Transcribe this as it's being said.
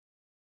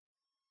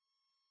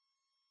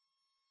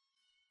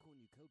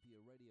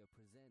Cornucopia Radio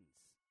presents.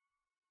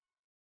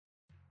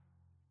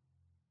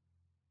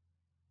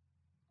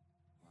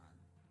 1,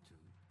 2,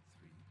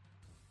 3.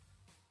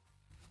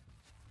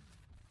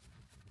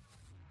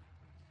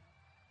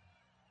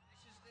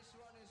 This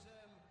one is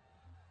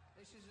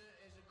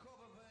a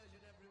cover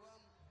version,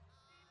 everyone.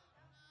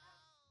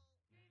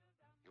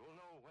 You will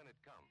know when it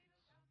comes.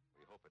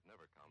 We hope it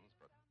never comes,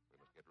 but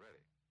we must get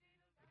ready.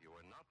 If you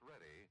are not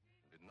ready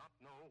and did not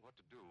know what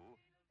to do,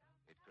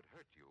 it could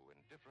hurt you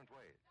in different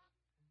ways.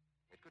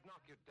 It could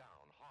knock you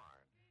down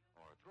hard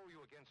or throw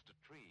you against a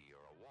tree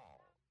or a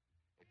wall.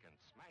 It can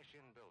smash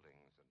in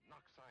buildings and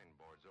knock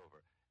signboards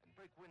over and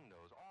break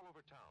windows all over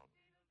town.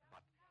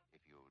 But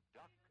if you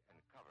duck and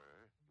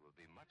cover, you will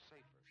be much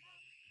safer.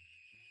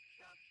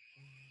 Duck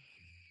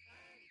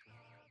and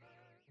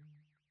cover.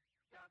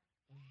 Duck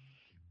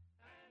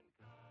and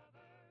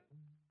cover.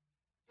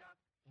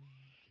 Duck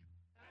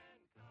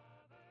and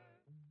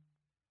cover.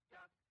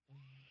 Duck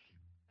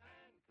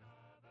and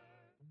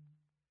cover.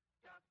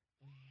 Duck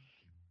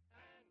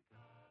and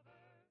cover.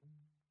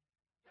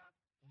 Duck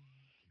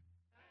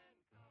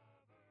and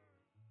cover.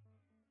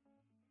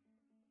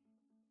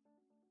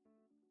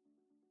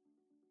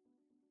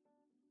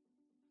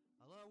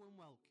 Hello and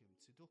welcome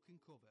to Duck and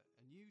Cover,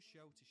 a new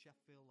show to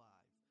Sheffield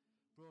Live,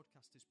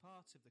 broadcast as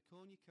part of the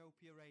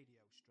Cornucopia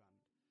Radio strand.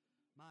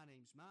 My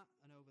name's Matt,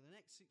 and over the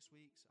next 6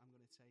 weeks I'm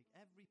going to take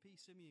every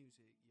piece of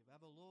music you've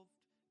ever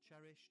loved,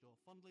 cherished or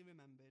fondly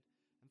remembered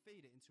and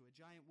feed it into a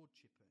giant wood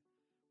chipper,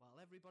 while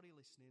everybody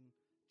listening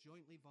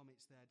jointly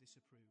vomits their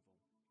disapproval.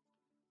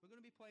 We're going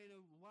to be playing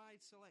a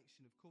wide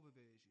selection of cover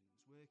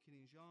versions, working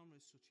in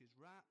genres such as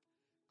rap,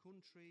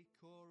 country,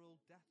 choral,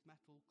 death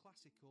metal,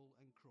 classical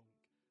and crunk.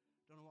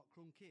 Don't know what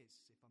crunk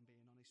is, if I'm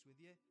being honest with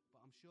you,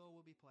 but I'm sure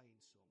we'll be playing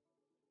some.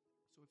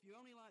 So if you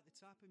only like the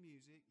type of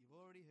music you've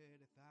already heard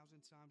 1,000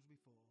 times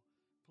before,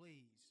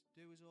 please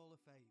do us all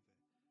a favour.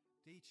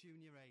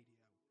 Detune your radio.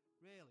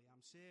 Really, I'm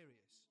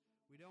serious.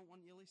 We don't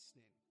want you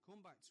listening.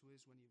 Come back to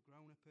us when you've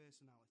grown a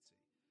personality.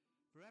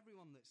 For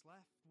everyone that's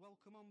left,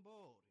 welcome on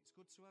board. It's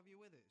good to have you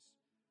with us.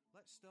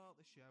 Let's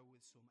start the show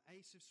with some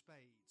Ace of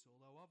Spades,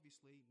 although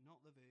obviously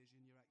not the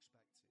version you're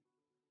expecting.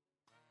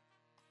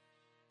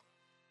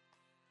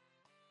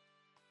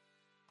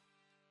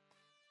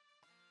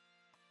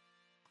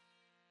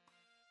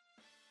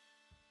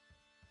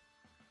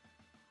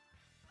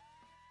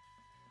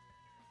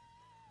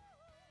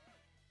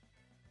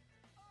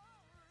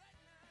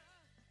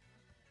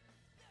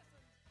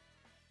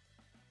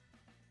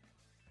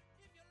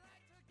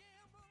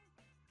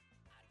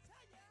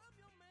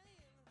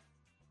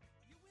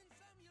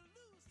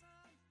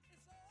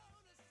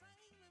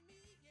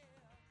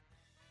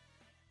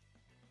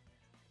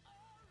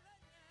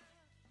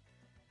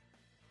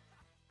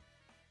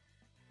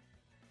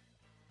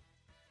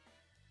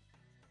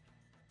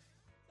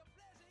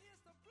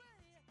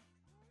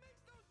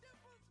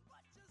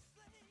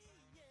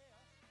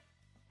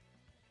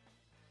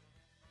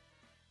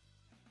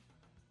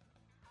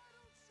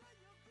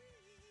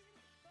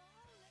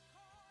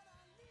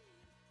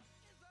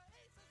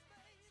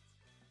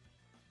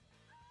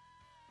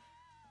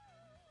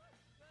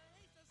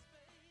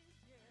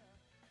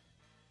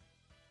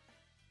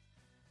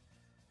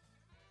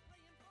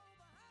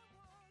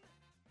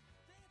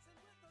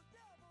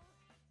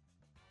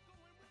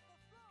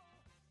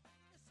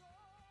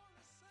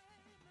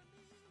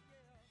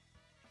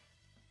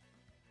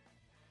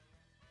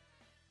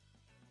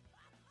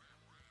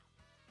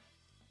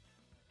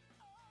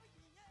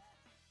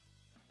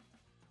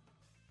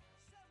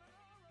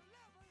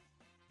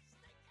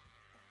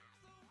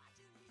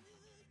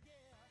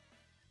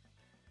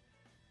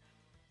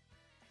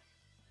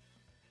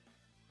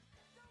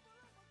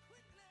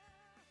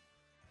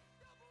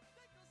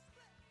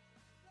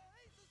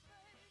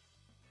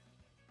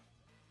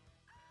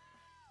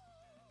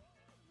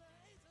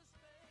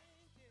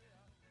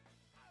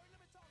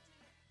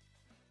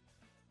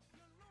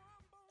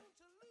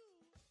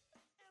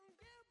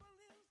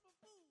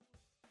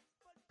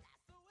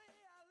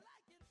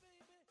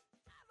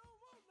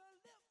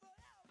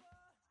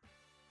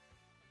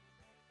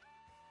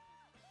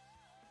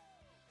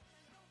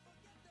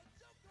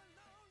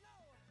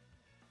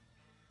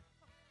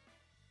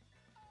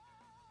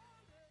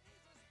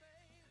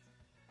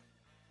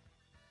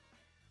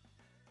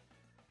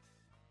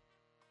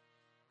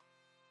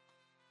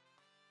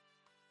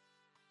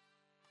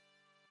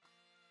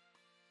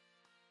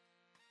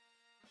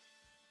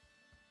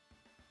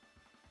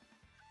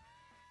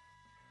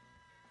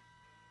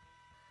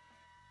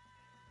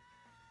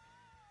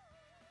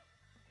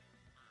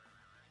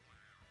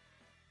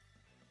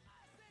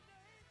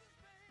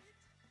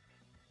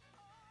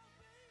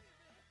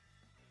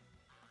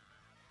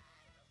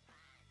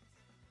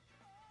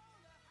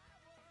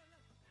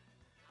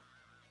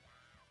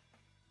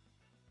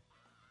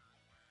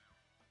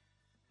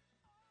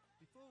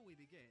 Before we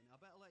begin, I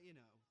better let you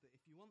know that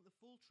if you want the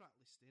full track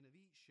listing of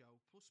each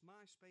show, plus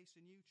MySpace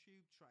and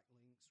YouTube track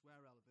links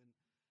where relevant,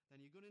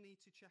 then you're going to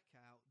need to check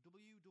out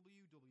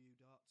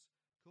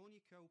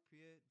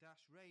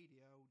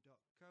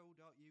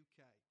www.cornucopia-radio.co.uk.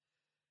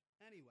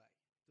 Anyway,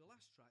 the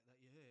last track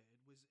that you heard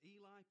was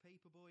Eli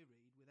Paperboy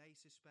Reed with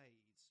Ace of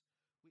Spades,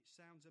 which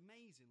sounds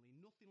amazingly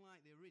nothing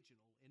like the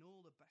original in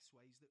all the best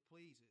ways that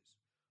please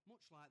us.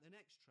 Much like the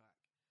next track,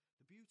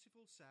 the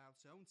beautiful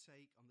South's own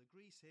take on the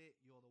Grease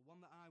hit You're the One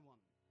That I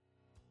Want.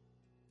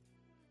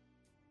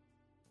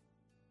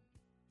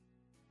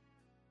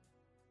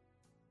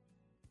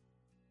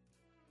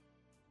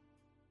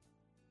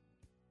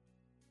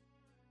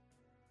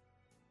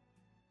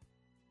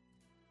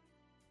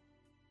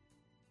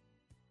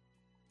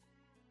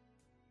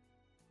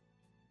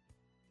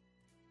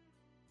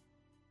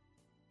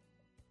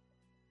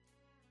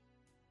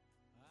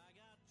 I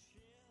got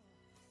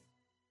chills,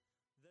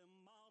 they're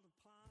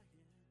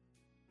multiplying,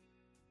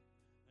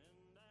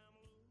 and I'm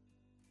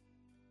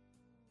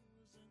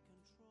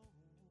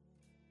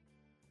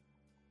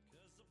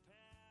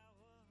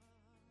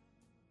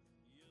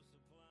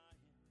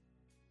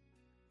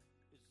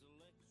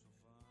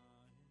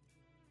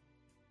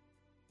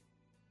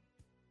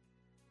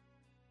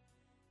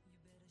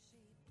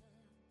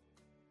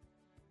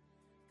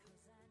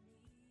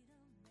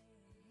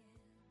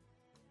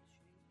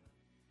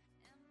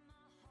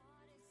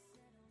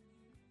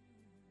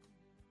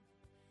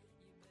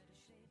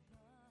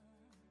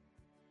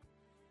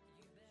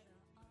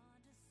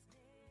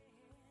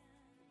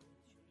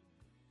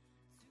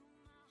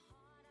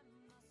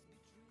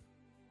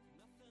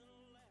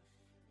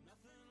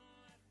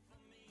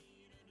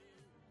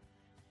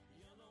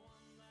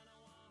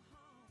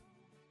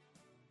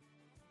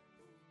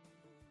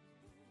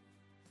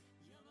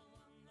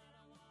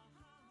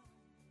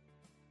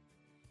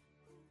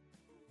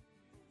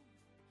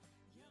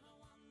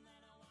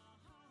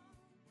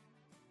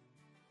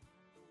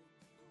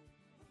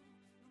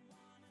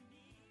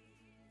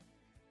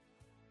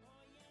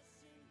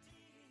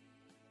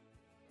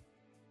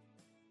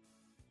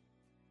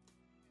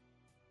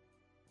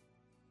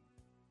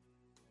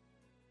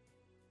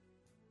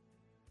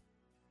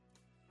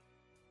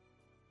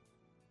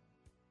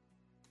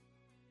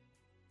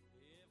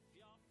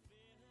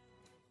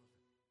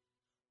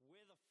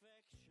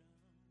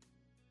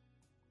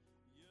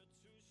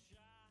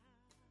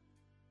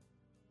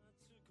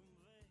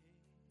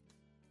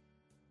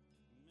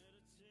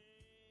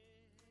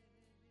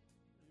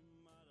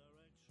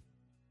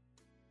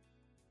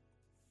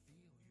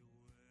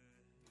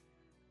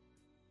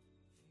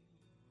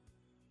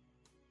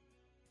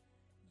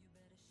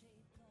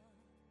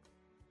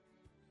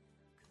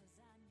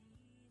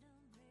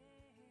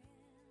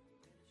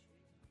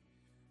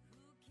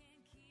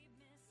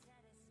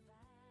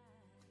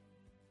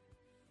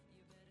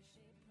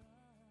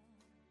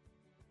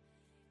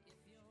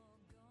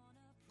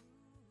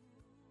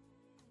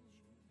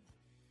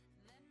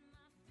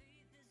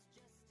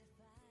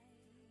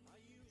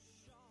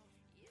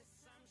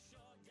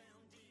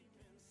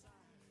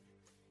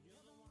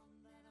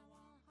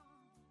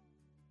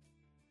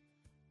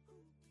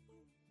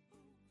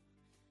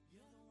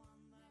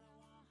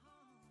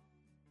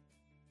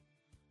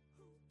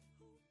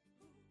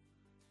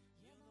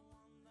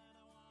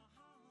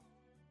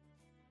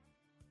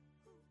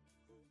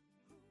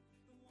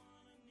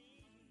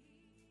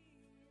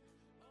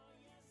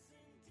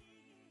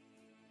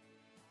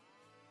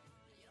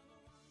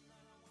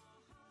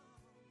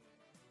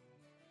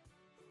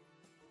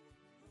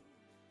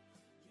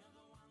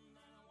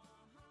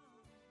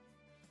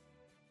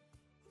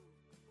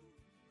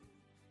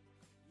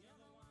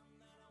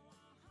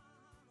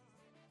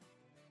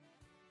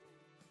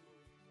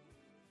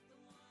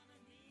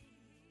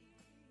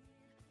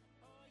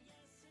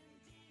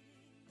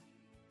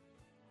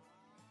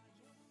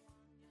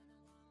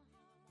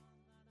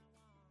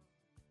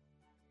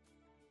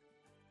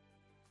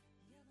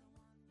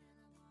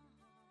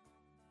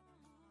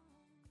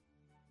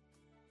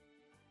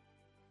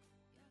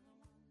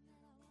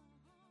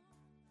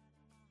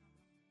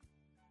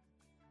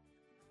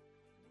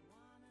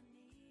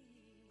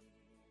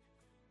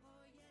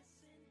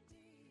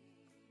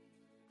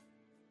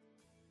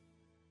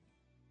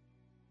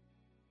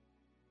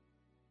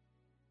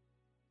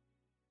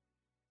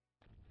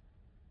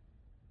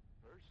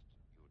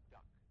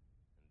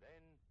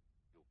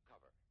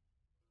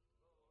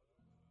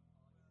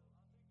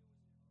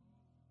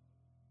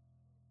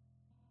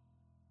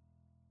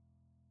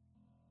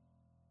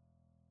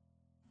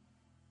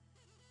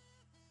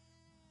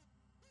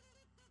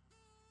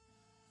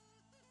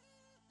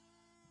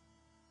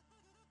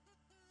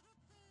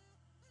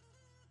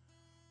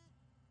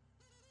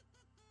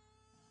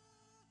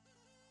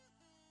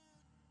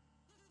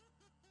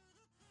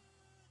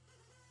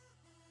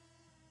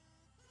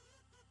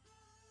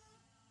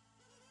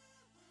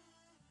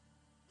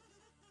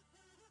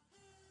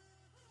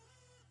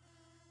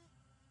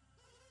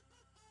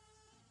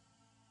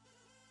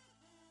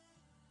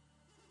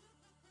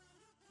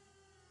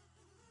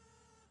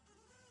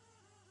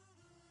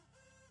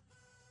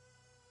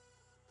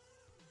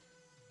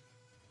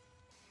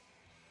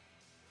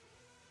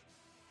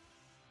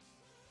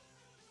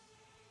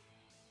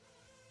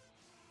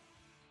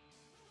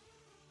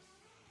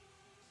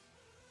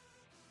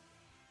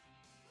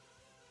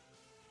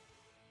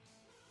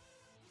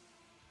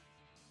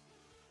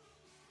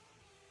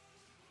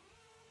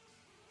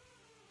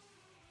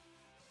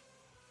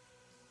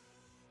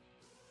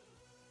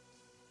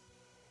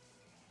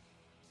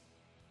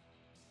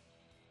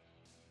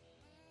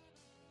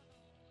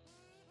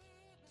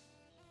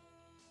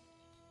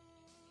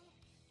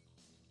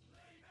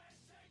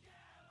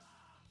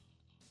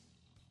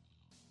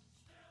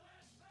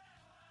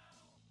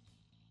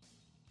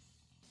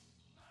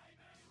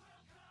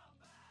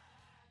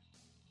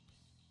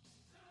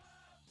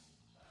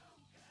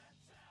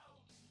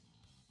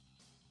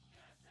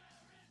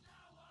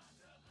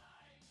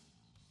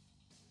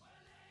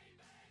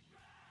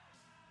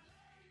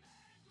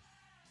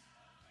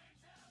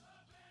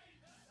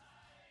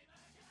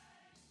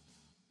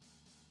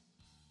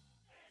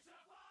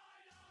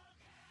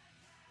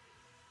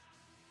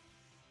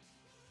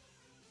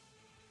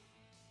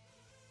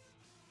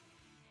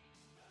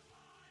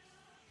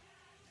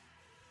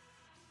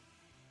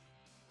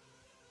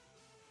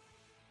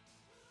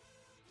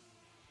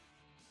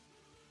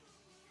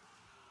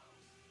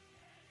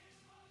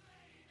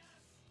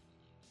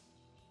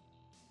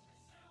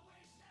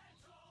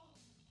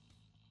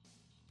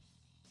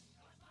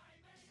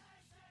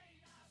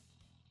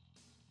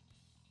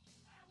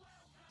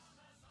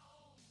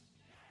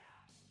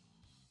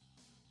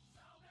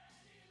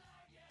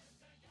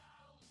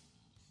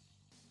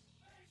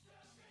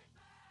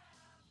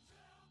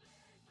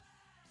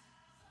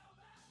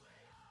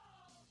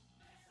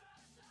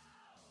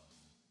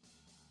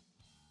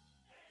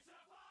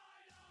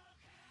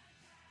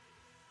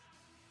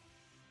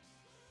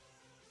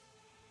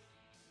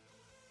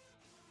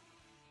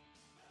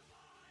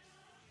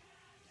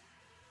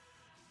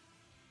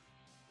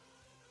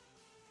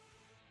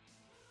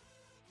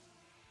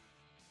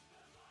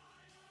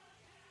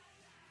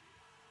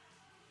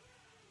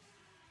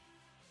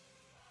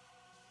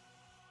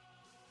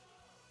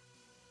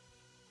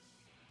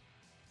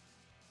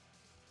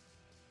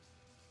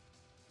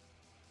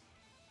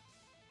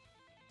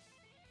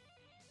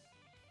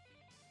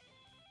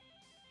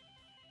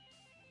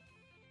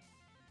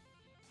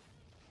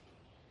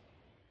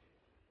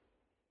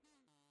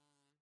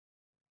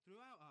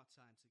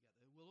time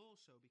together, we'll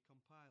also be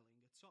compiling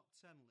a top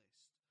 10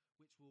 list,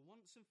 which will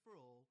once and for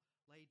all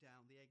lay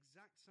down the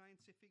exact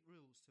scientific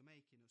rules to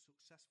making a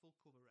successful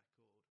cover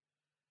record.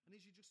 And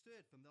as you just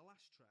heard from the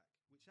last track,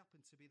 which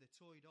happened to be the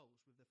Toy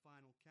Dolls with the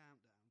final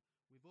countdown,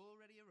 we've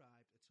already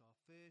arrived at our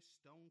first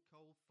stone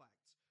cold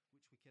fact,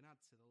 which we can add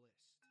to the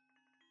list.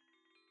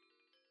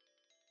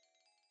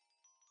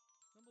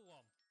 Number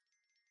 1.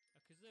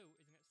 A kazoo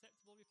is an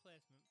acceptable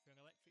replacement for an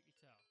electric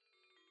guitar.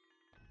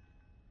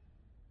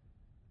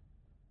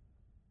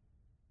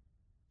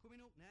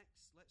 Coming up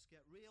next, let's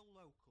get real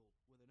local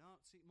with an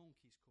Arctic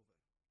Monkeys cover.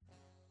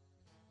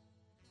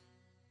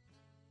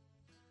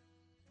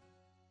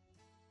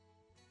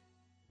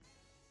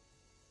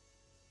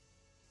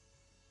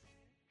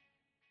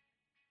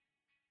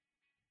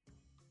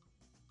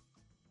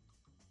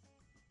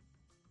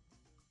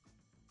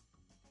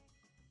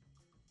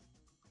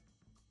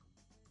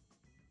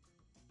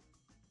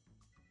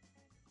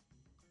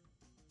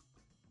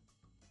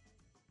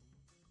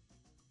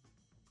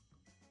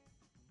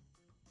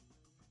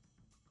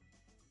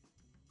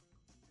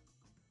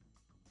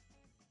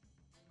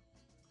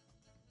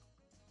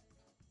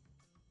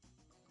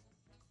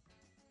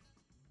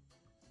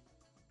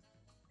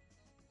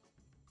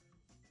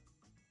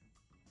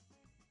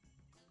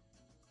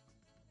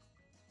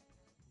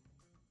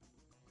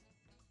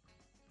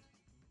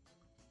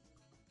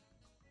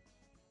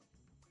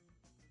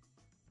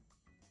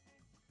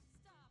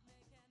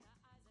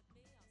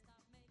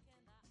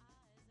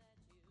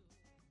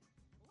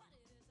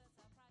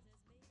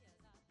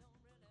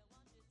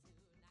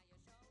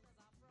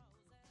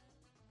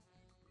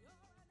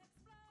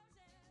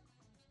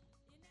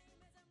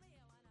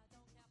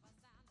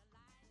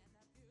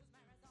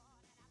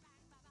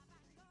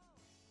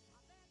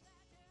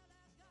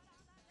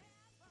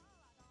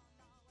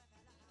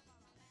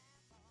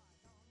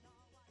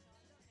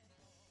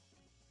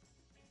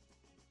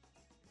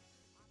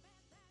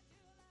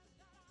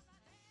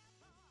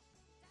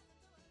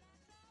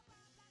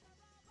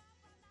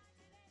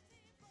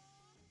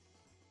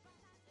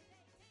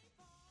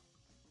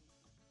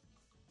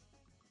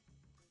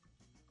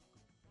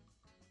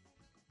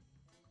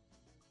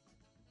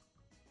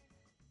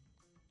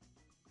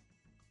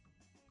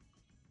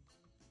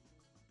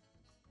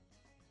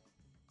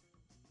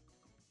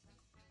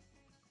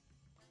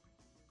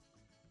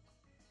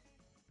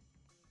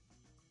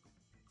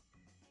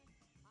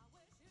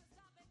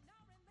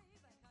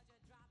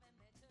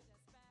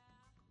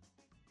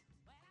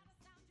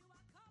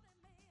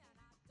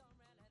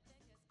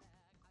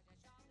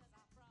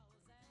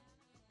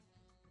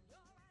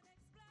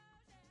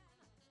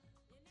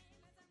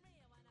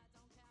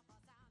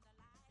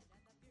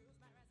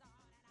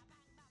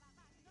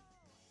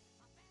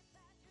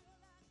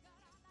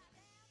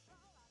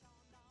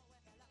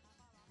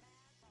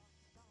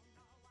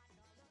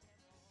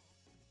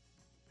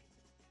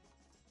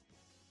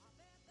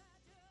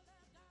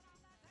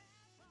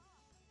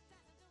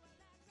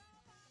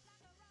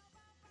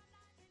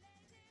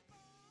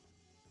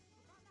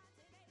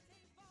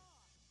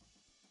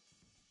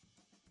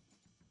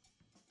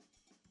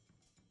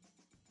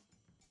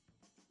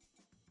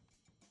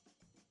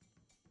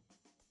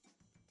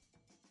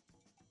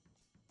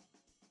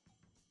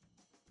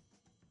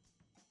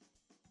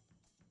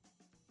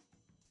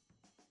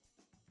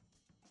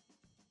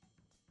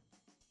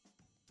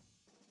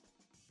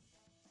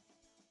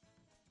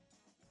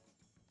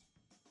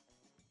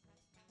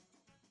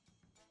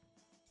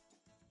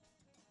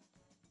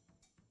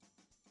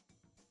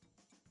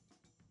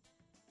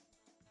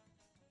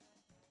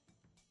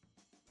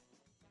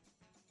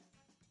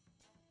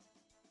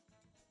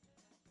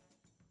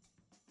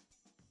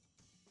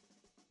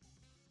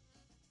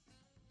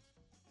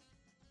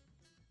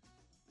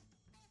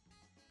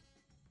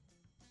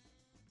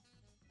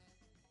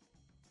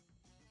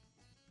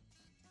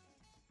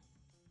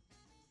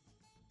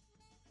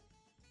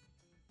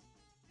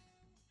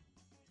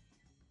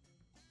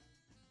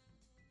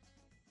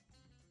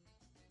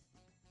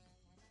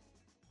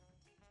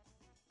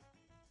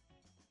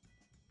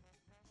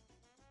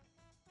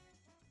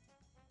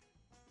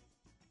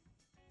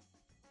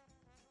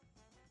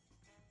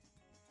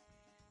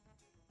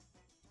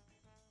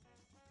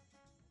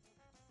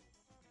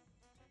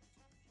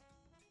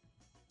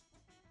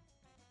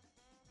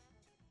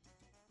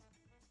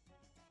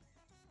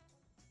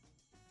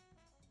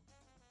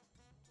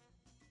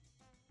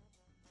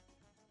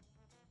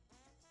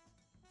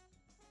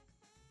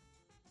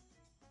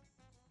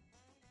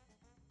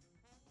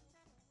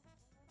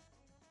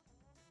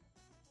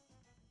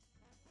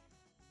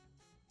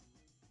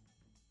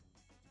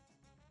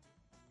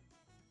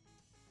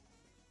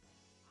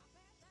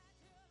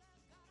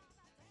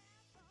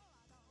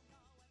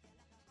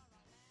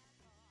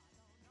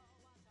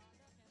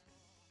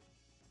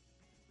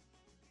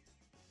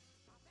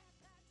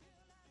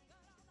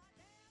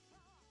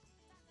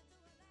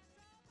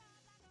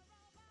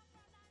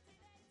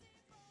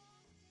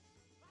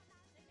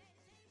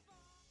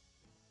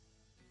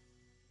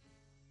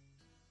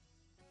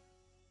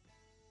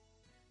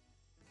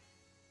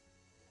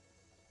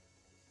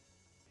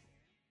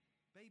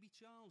 Baby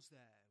Charles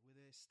there with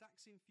a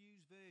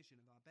Stax-infused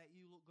version of I Bet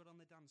You Look Good on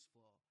the Dance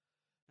Floor.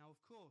 Now,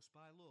 of course,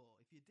 by law,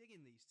 if you're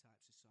digging these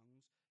types of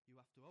songs, you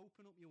have to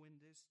open up your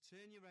windows,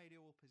 turn your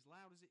radio up as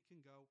loud as it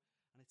can go,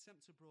 and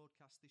attempt to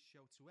broadcast this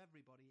show to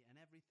everybody and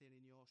everything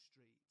in your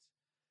street.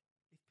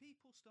 If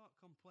people start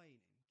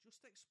complaining,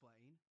 just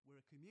explain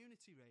we're a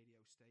community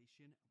radio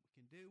station and we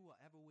can do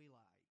whatever we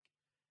like.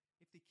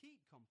 If they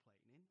keep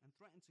complaining and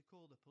threaten to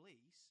call the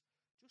police,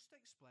 just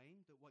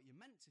explain that what you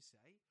meant to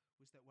say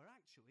was that we're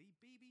actually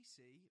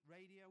BBC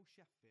Radio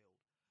Sheffield,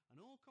 and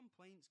all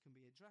complaints can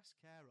be addressed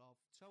care of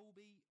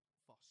Toby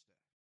Foster.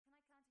 Can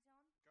I count it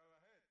on? Go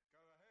ahead, go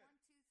ahead. 1,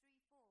 2,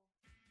 3, 4.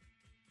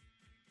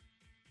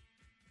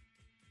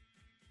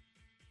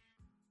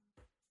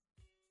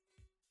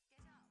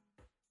 Get up.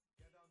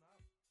 Get on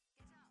up,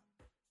 Get up.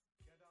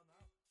 get on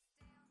up,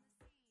 Stay on the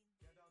scene.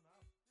 get on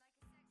up, Like a sex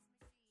machine.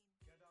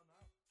 get on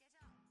up, Get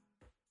up.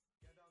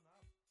 get on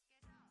up, Get up.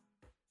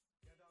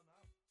 get on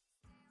up,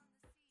 Stay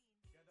on the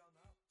scene. get on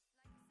up, Like a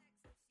sex machine.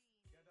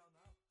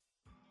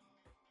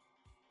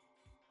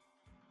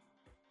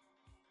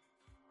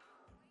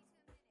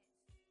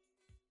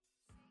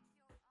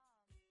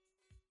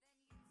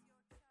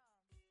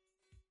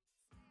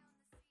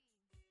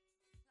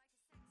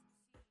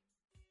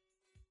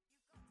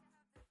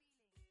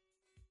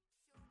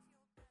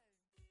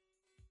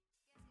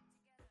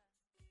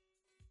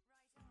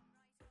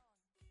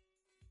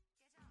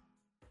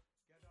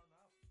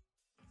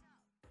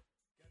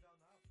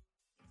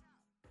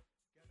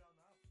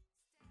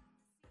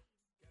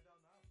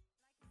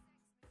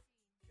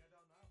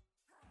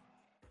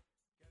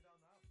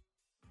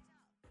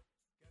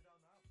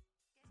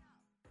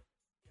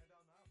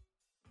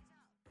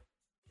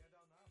 get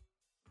on up.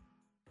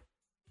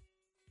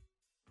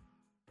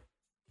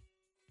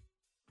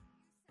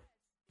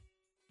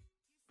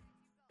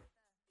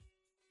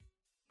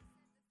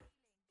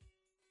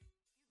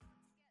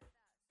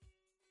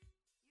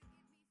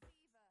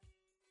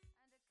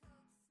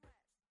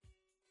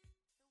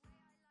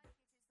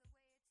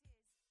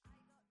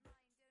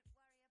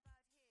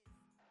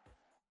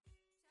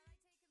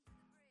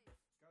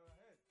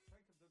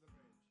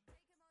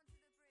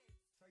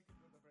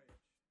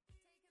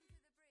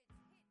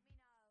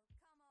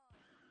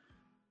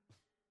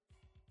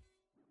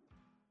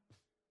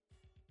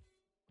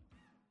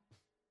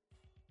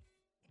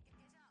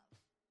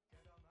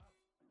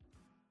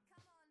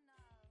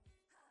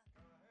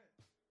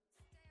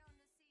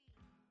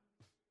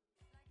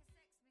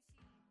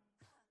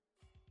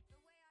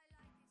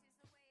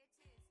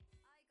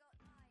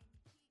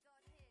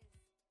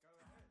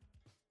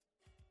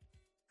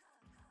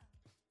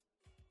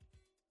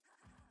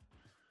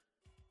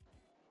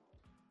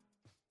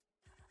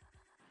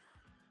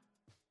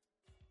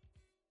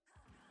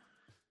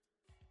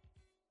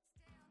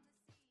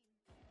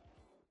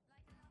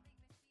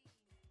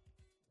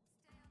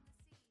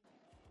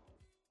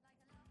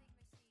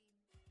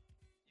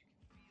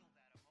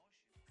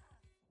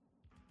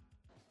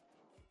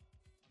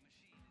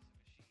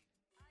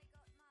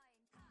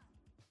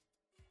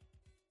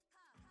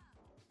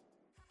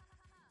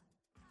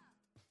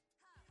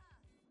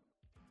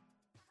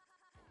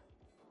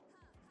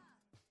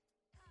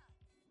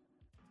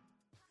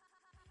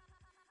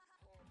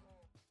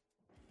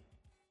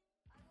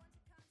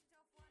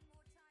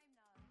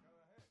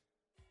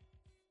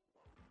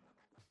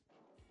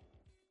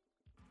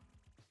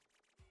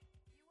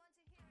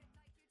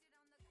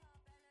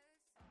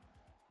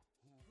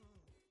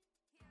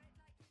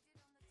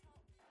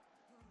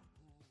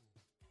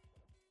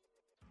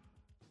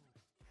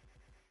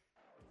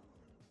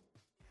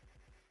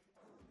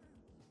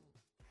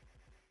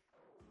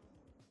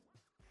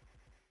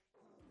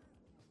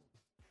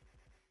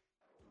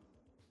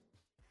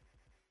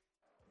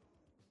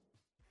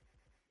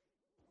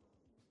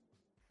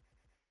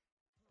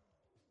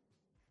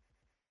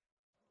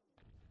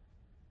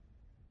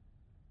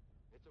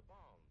 It's a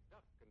bomb.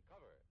 Duck and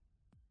cover.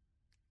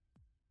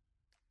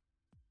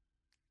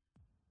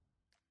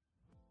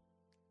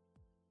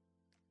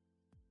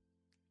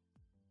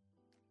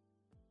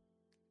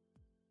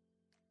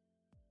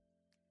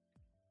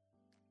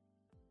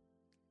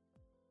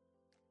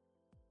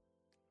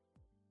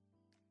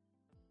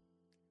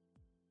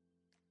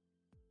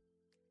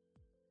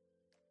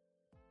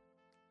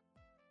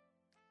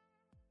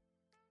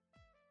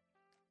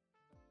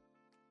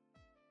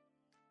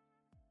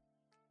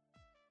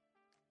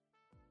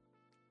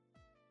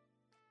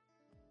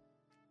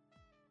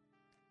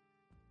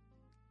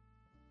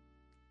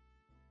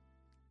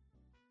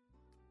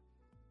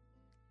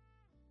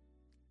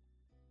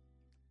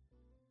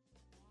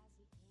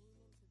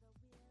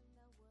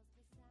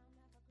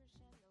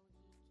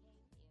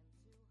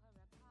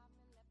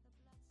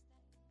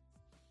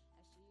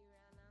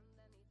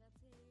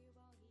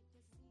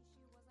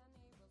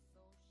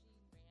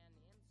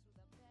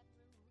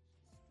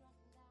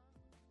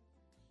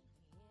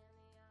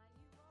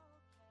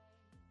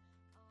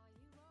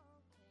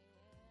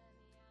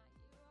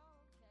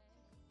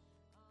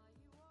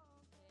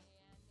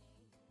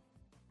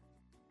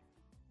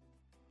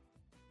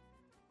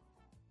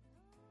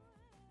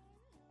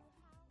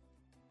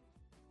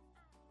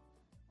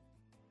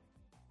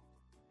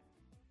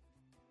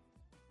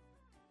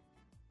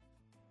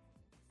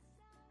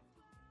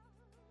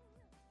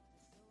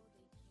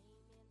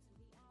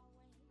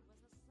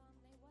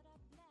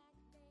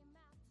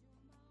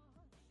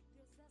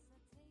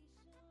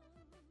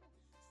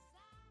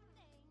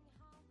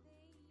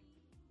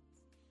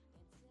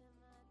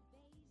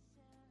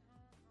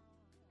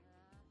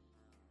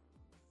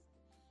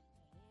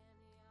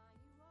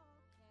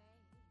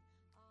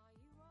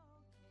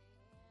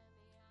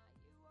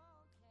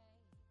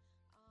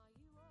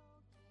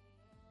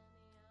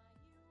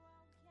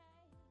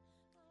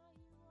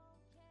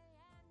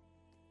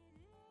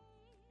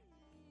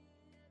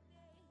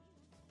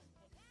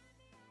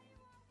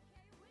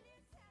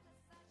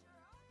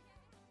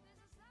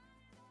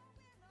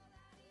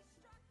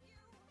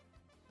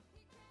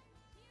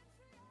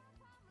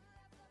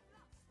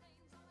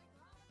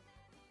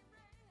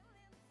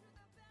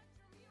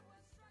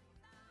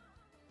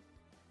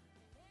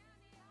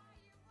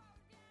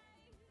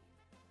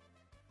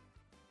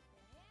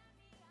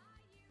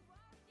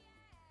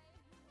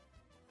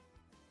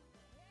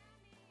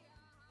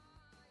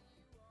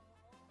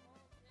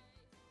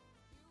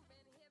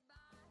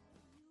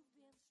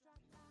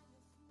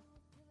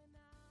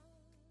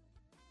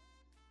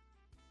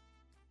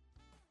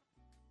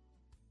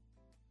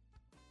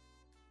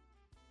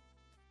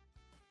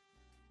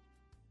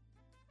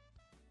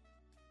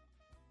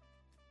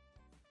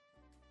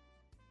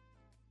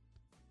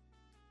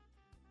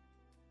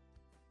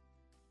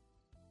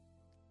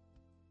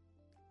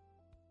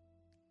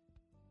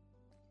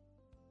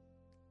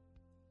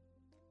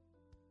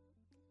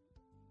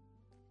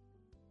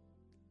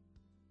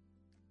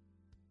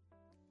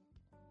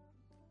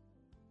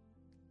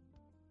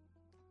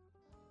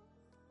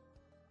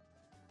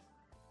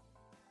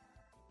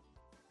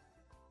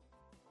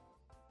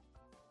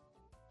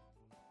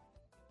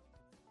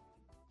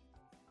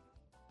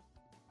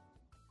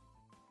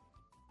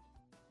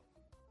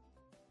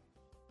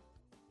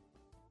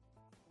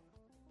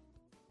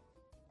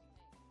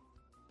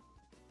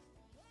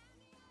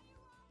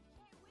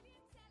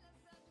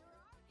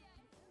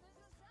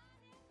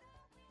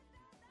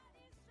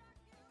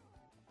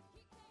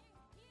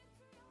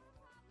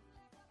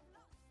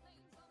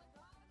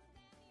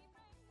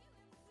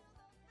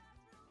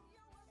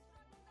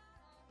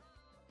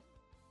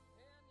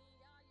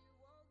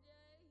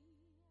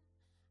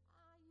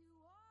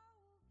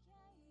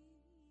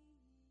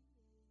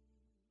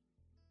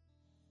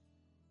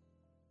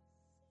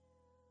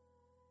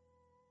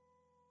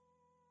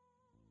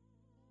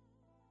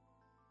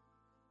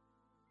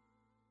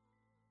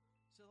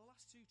 So the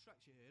last two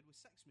tracks you heard were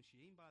Sex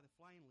Machine by the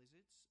Flying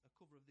Lizards, a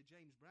cover of the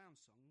James Brown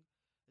song,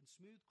 and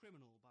Smooth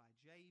Criminal by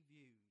J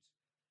Views.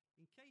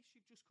 In case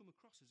you've just come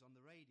across us on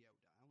the radio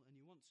dial and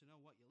you want to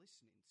know what you're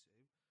listening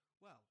to,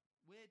 well,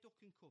 we're Duck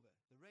and Cover,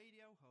 the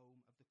radio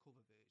home of the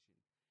cover version.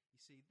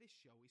 You see, this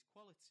show is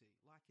quality,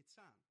 like a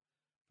tan.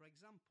 For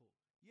example,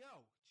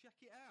 yo,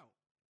 check it out.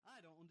 I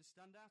don't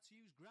understand how to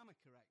use grammar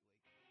correctly.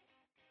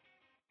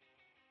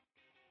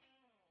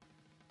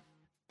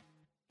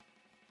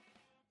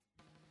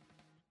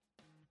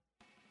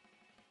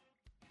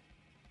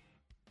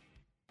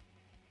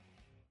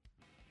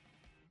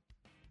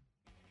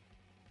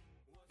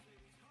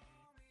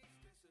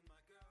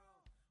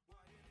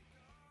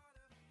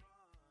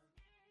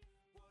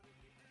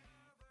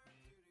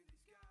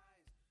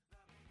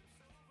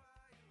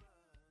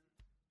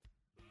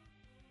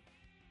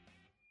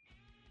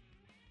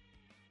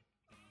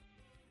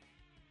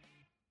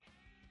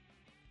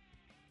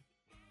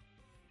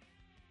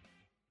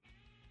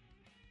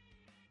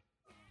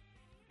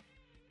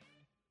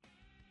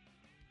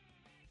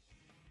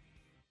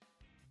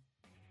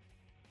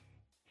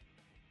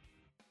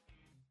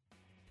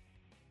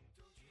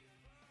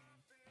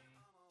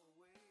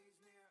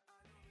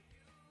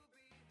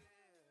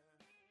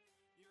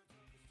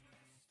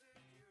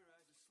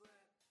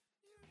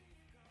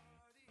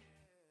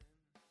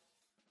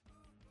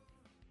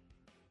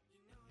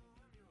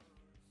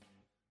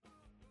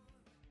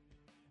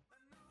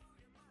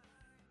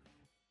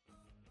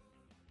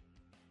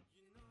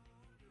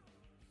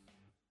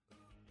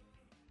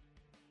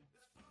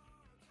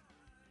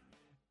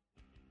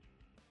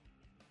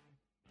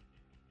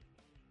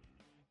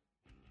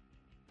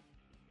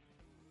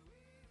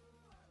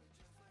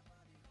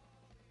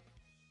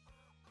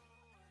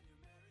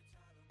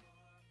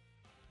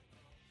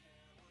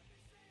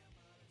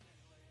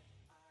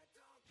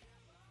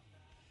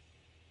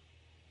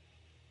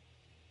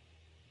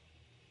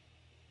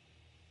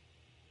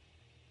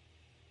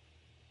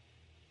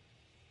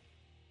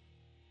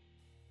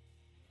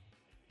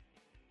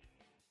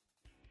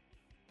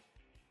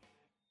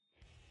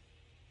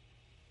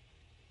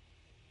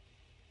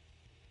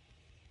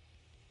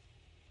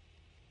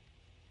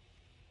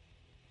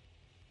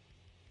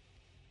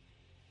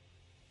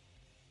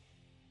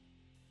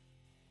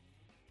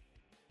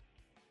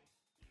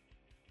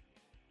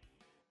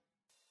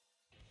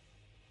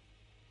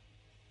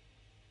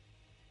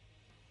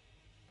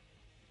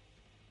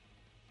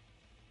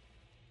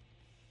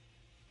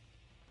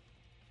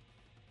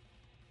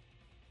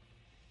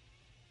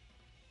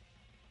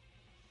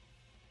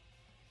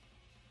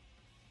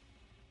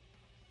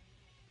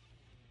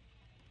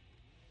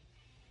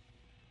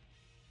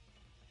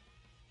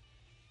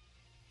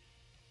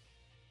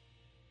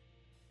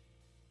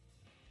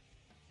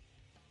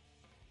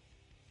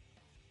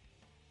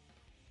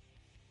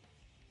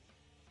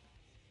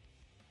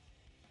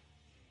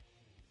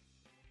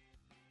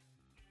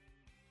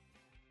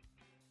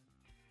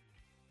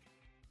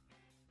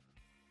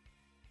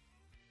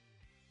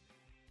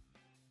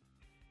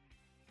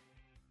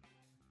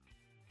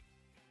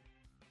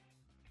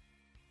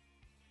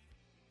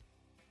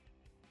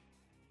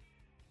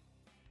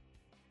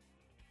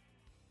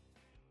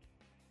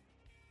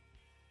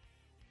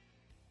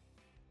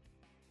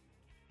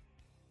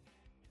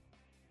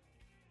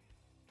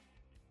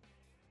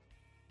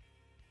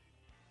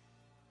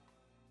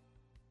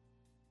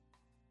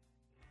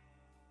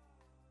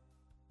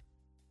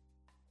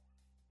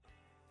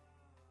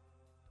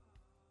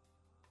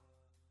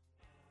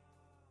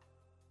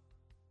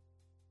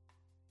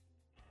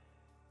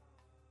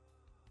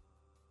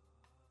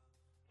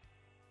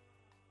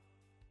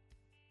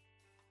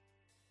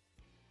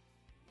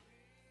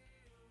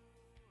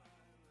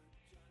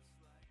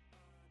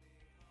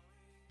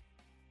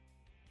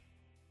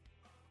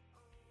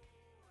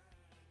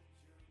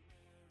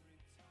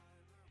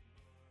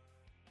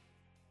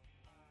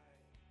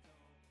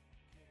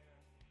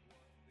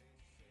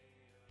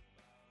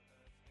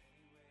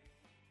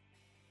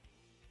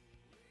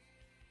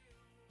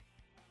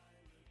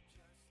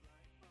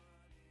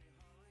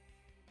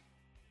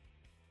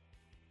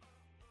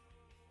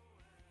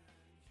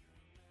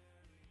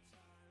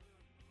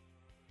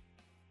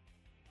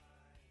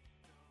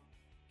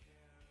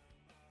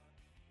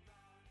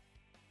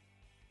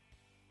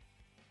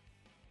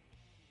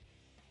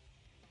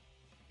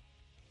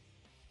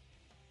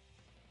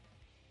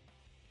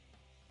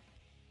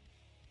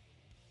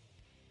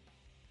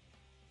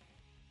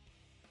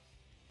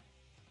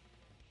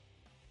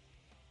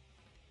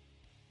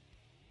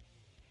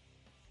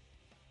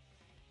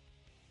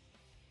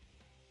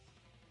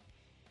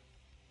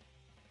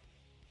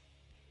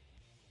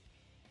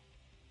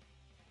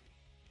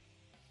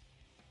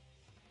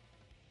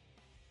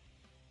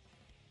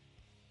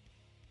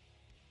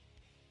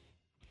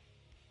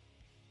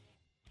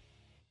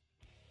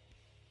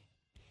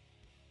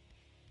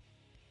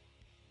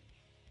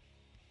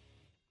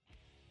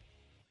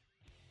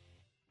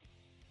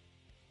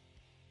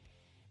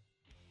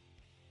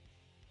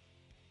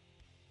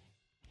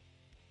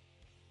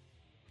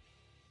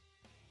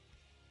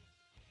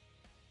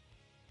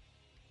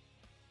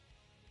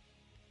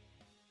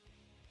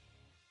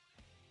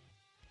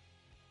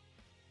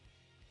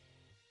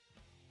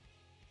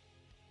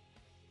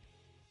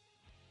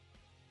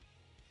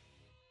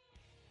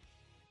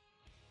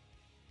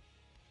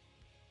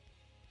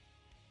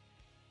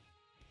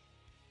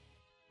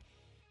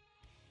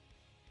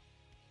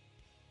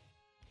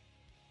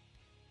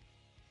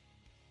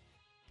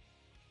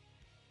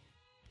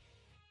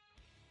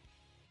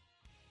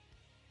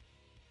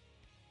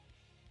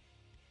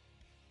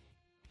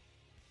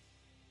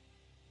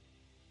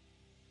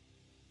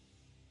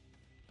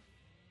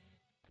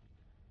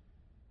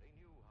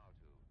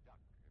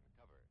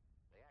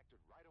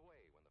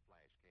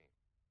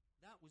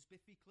 That was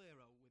Biffy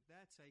Clyro with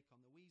their take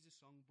on the Weezer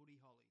song Buddy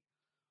Holly.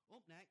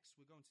 Up next,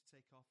 we're going to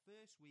take our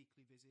first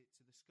weekly visit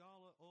to the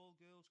Scala All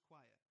Girls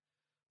Choir.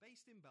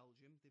 Based in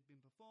Belgium, they've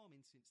been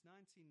performing since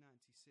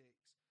 1996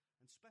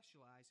 and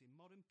specialise in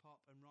modern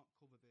pop and rock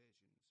cover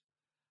versions.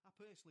 I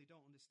personally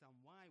don't understand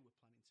why we're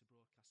planning to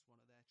broadcast one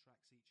of their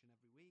tracks each and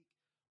every week,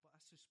 but I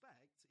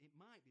suspect it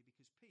might be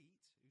because Pete,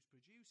 who's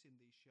producing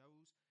these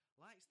shows,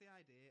 likes the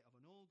idea of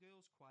an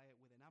all-girls choir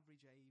with an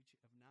average age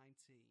of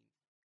 19.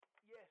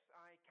 Yes,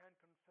 I can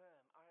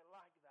confirm. I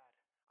like that.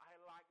 I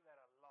like that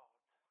a lot.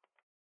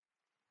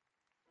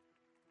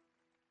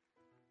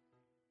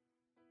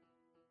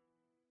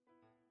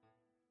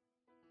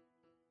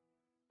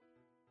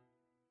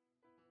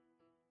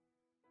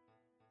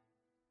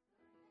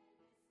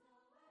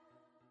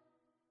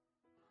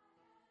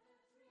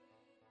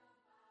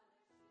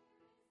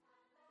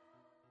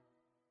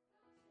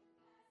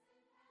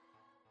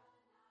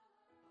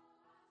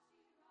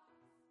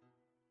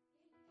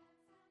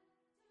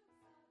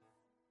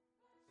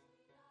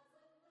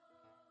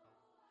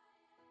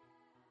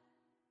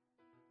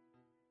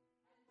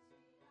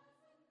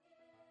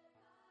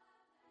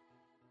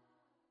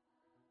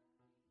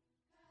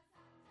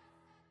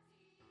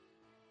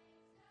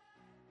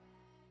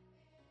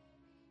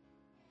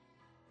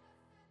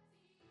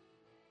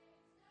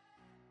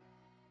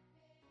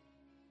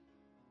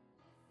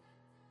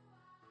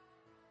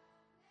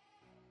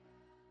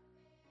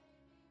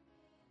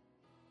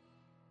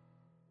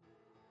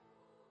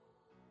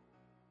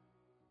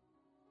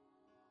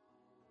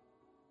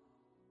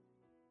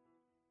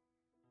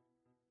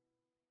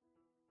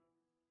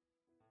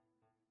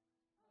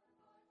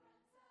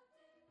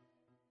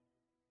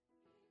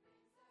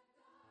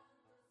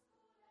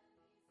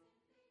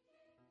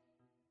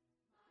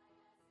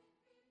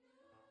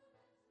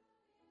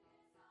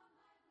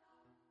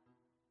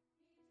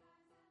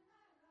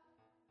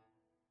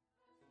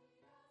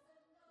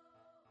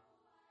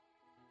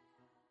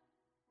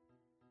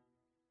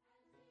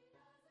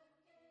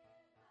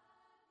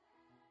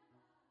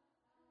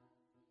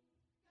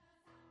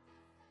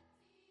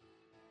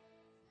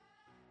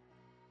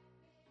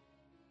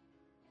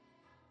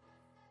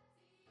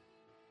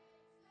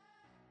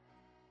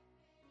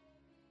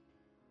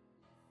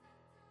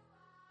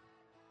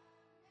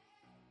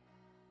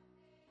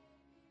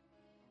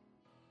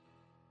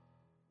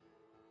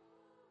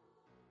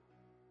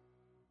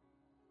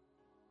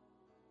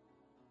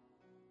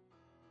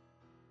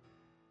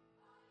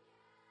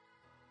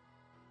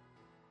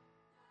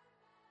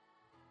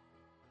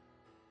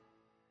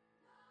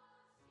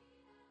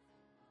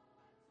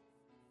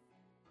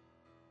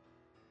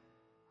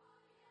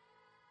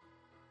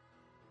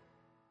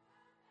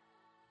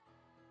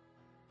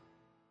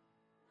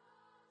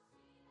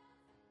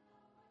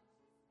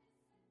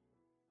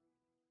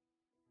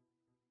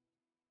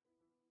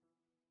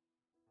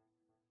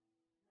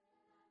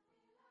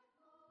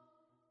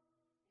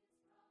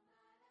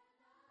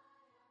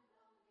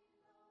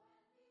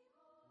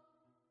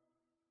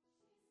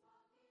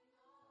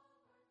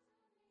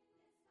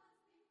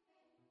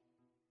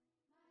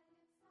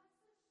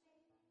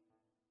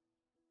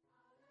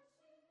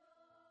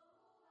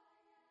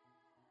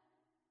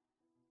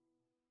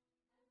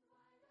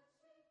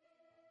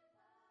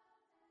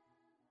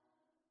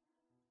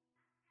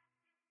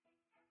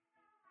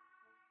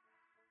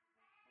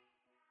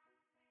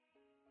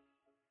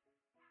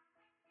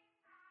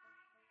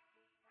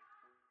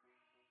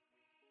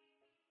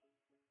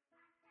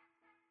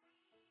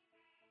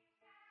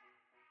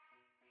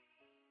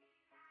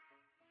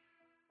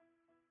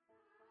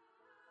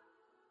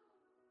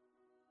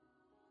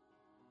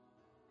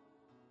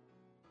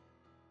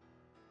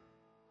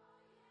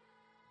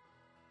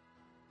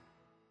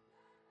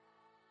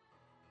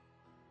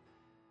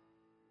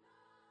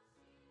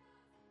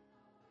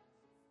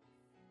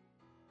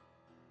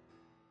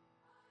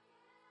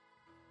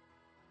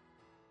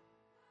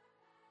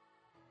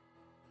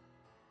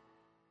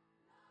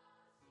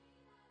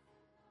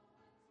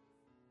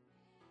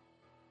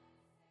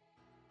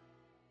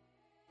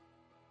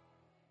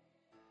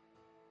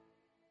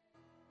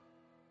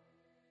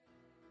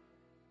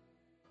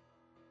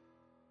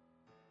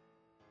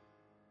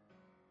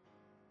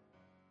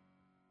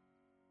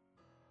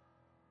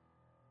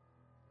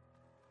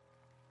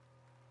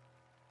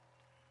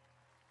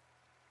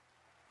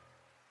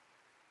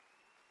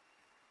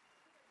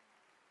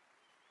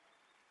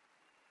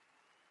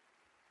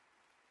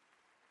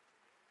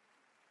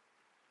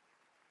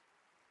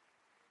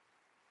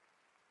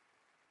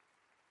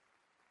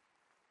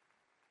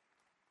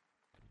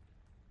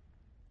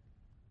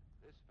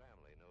 This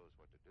family knows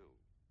what to do.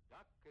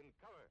 Duck and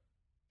cover.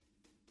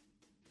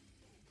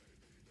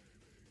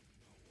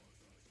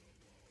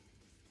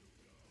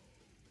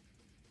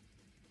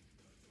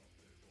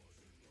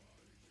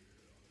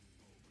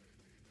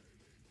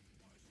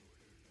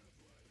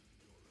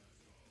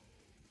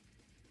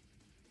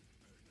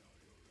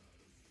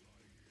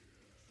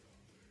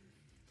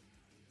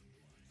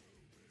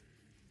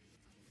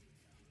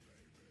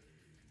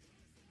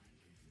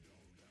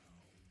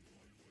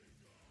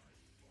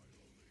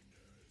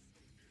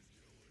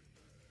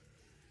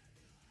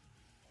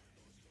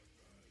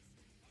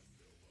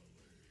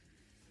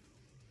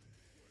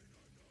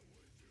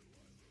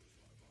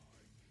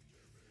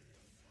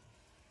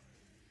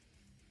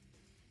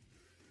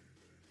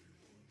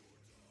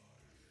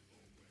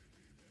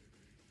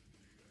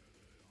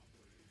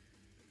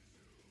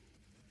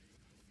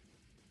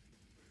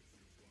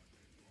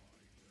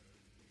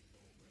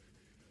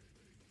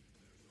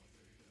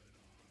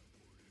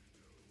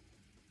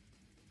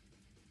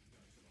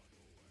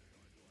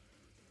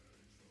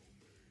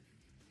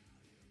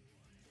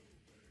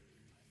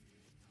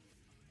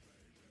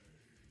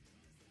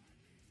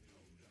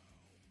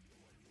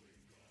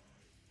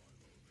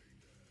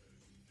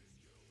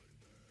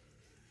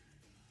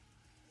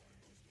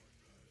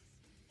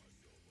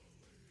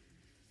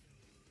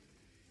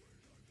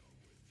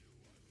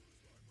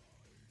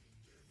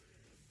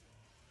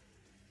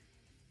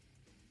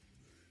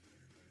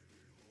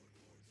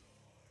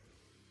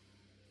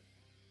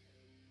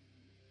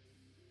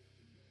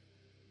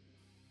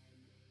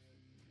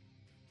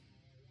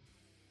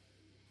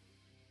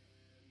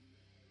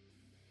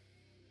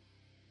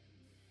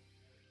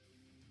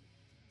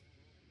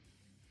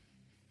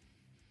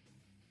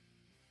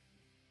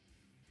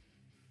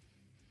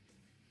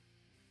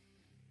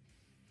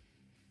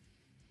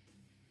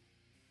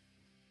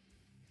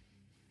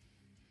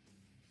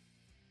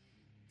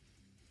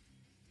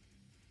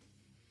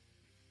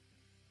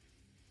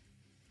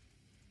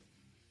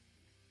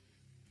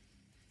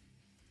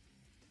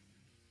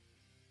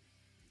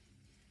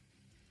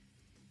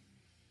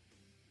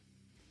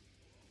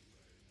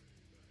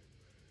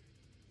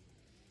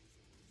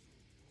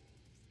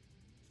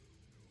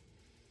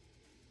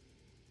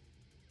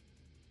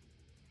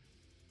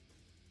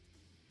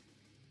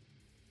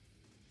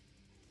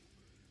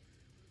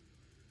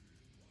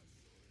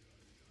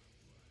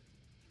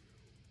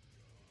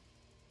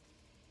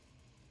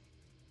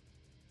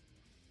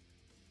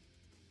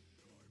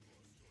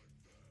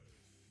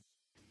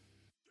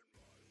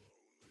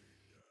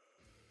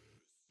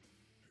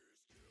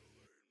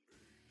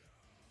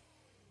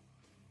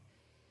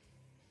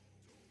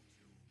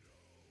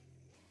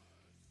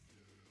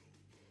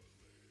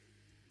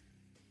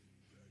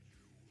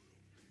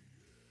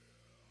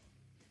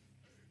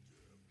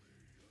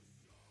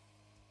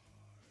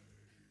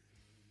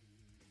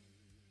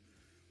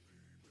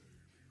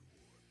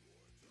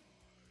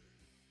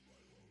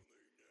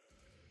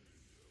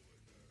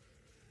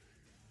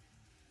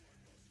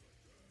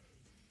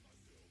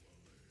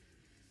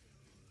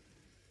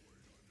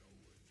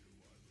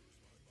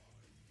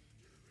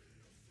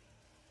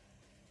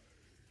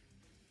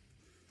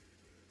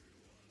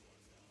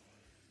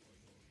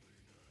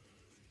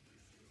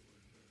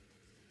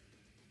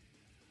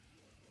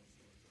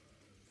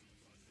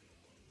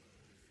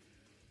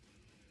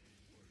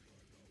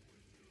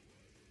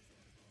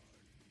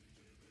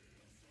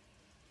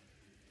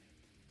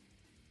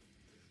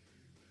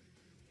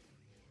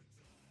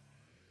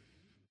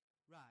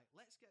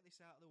 let's get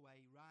this out of the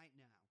way right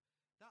now.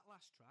 That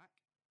last track,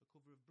 a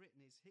cover of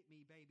Britney's Hit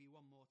Me Baby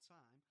One More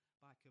Time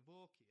by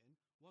Kevorkian,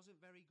 wasn't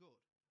very good.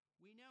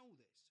 We know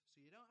this, so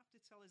you don't have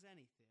to tell us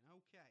anything,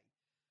 okay?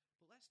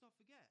 But let's not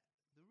forget,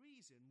 the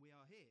reason we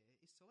are here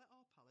is to let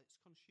our palates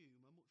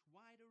consume a much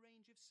wider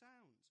range of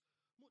sounds,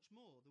 much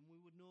more than we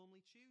would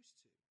normally choose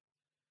to.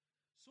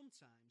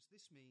 Sometimes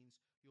this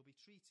means you'll be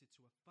treated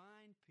to a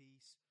fine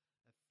piece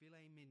of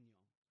filet mignon.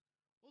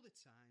 Other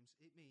times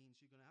it means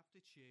you're going to have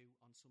to chew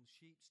on some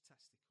sheep's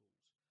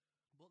testicles.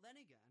 But then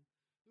again,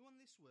 who on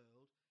this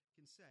world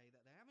can say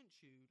that they haven't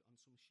chewed on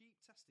some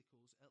sheep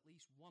testicles at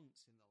least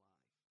once in their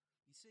life?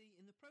 You see,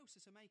 in the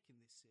process of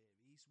making this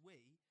series,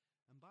 we,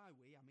 and by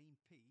we I mean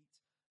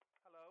Pete,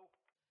 Hello?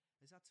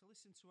 has had to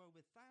listen to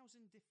over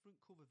 1,000 different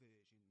cover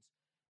versions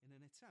in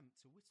an attempt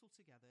to whittle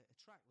together a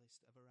track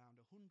list of around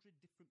 100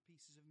 different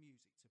pieces of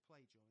music to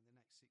play during the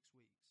next 6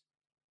 weeks.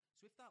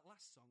 So if that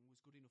last song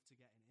was good enough to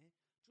get in here,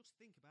 just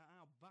think about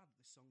how bad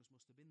the songs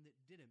must have been that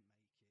didn't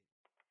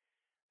make it.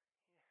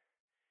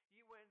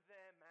 You weren't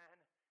there, man.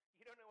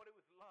 You don't know what it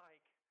was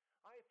like.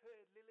 I've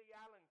heard Lily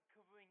Allen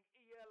covering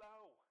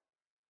ELO.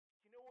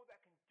 Do you know what that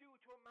can do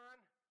to a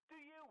man? Do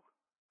you?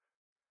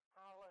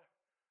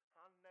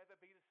 I'll never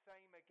be the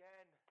same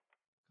again.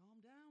 Calm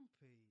down,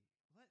 Pete.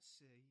 Let's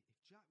see if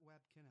Jack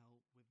Webb can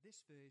help with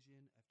this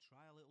version of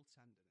Try a Little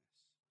Tenderness.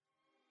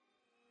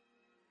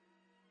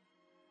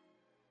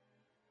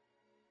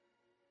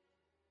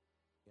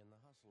 In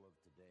the hustle of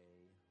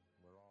today,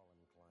 we're all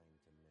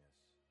inclined to miss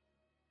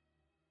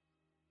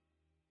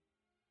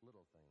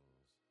little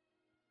things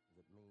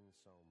that mean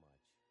so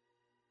much.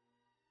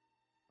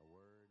 A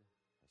word,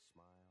 a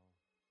smile,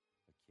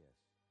 a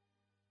kiss.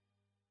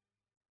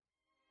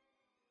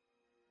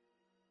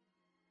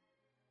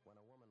 When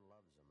a woman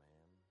loves a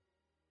man,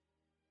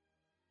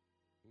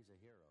 he's a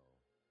hero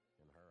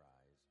in her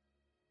eyes.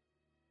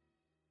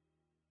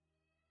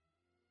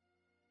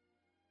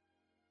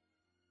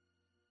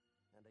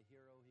 And a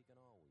hero he can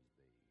always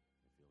be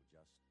if he'll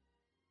just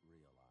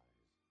realize.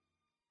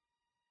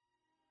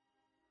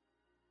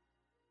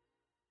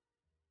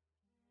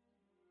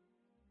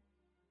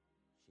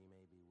 She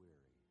may be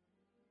weary.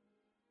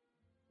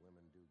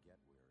 Women do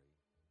get weary.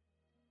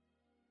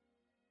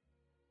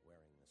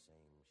 Wearing the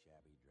same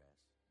shabby dress.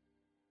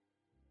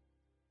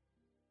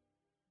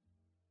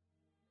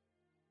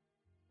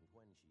 And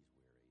when she's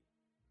weary,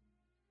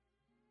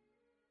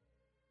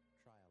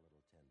 try a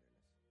little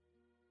tenderness.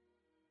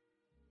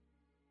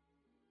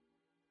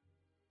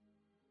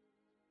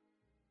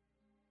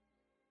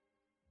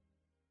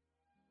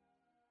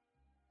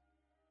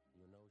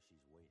 You know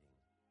she's waiting.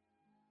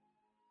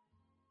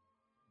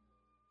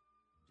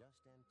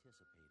 Just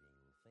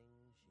anticipating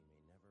things she may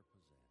never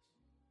possess.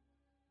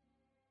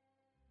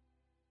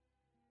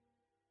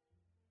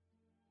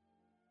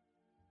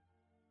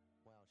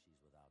 While she's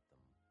without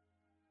them,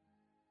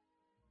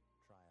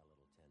 try a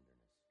little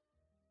tenderness.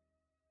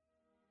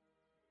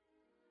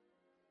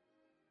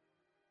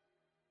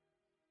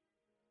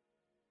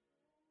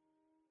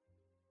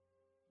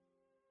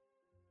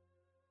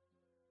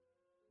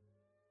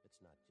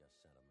 It's not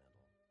just sentimental.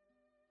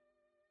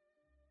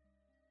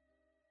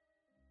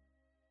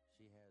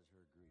 She has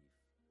her grief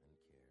and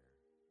care.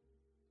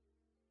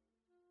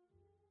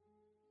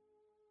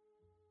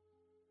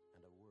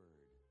 And a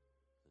word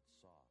that's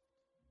soft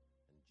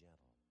and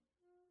gentle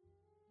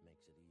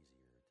makes it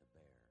easier to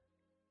bear.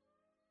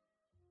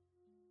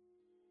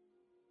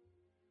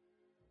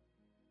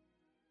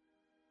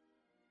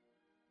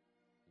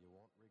 You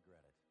won't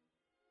regret it.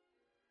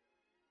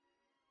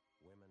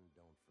 Women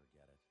don't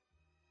forget it.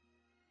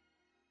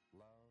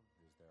 Love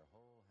is their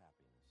whole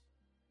happiness.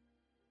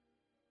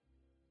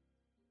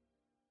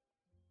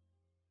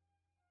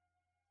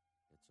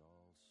 It's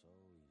all so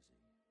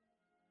easy.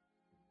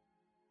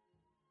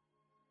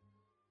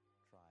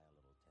 Try a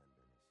little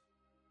tenderness.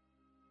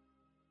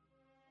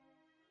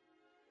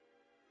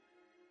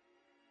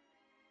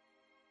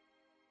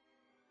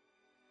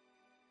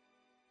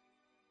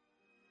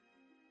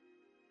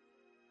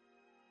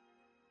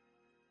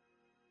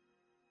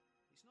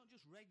 It's not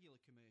just regular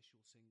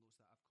commercial singles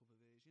that have cover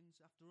versions,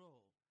 after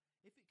all.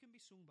 If it can be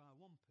sung by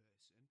one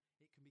person,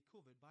 it can be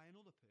covered by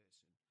another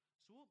person.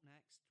 So up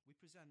next, we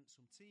present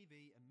some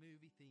TV and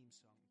movie theme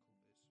song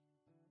covers.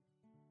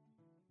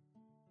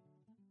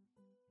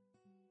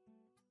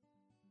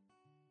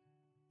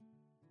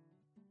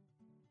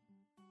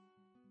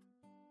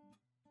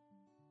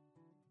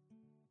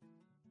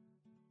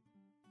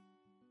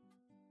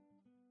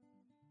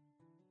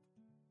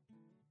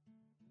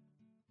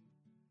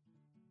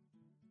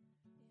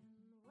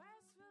 In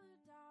West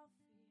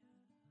Philadelphia,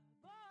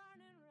 born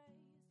and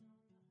raised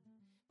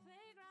on the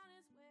playground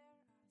is where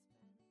I spend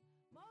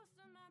most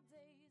of my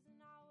days, and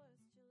I was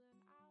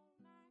chilling out,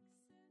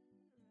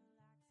 maxing,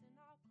 relaxing,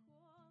 all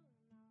cool, and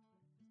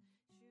I was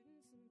shooting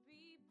some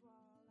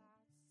b-ball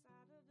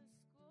outside of the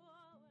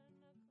school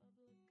when a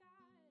couple of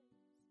guys,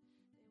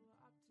 they were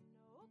up to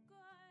no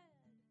good,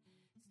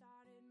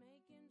 started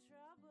making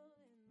trouble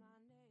in my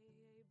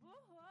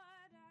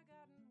neighborhood. I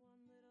got in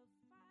one little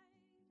fight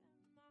and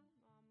my mom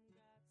got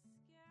scared.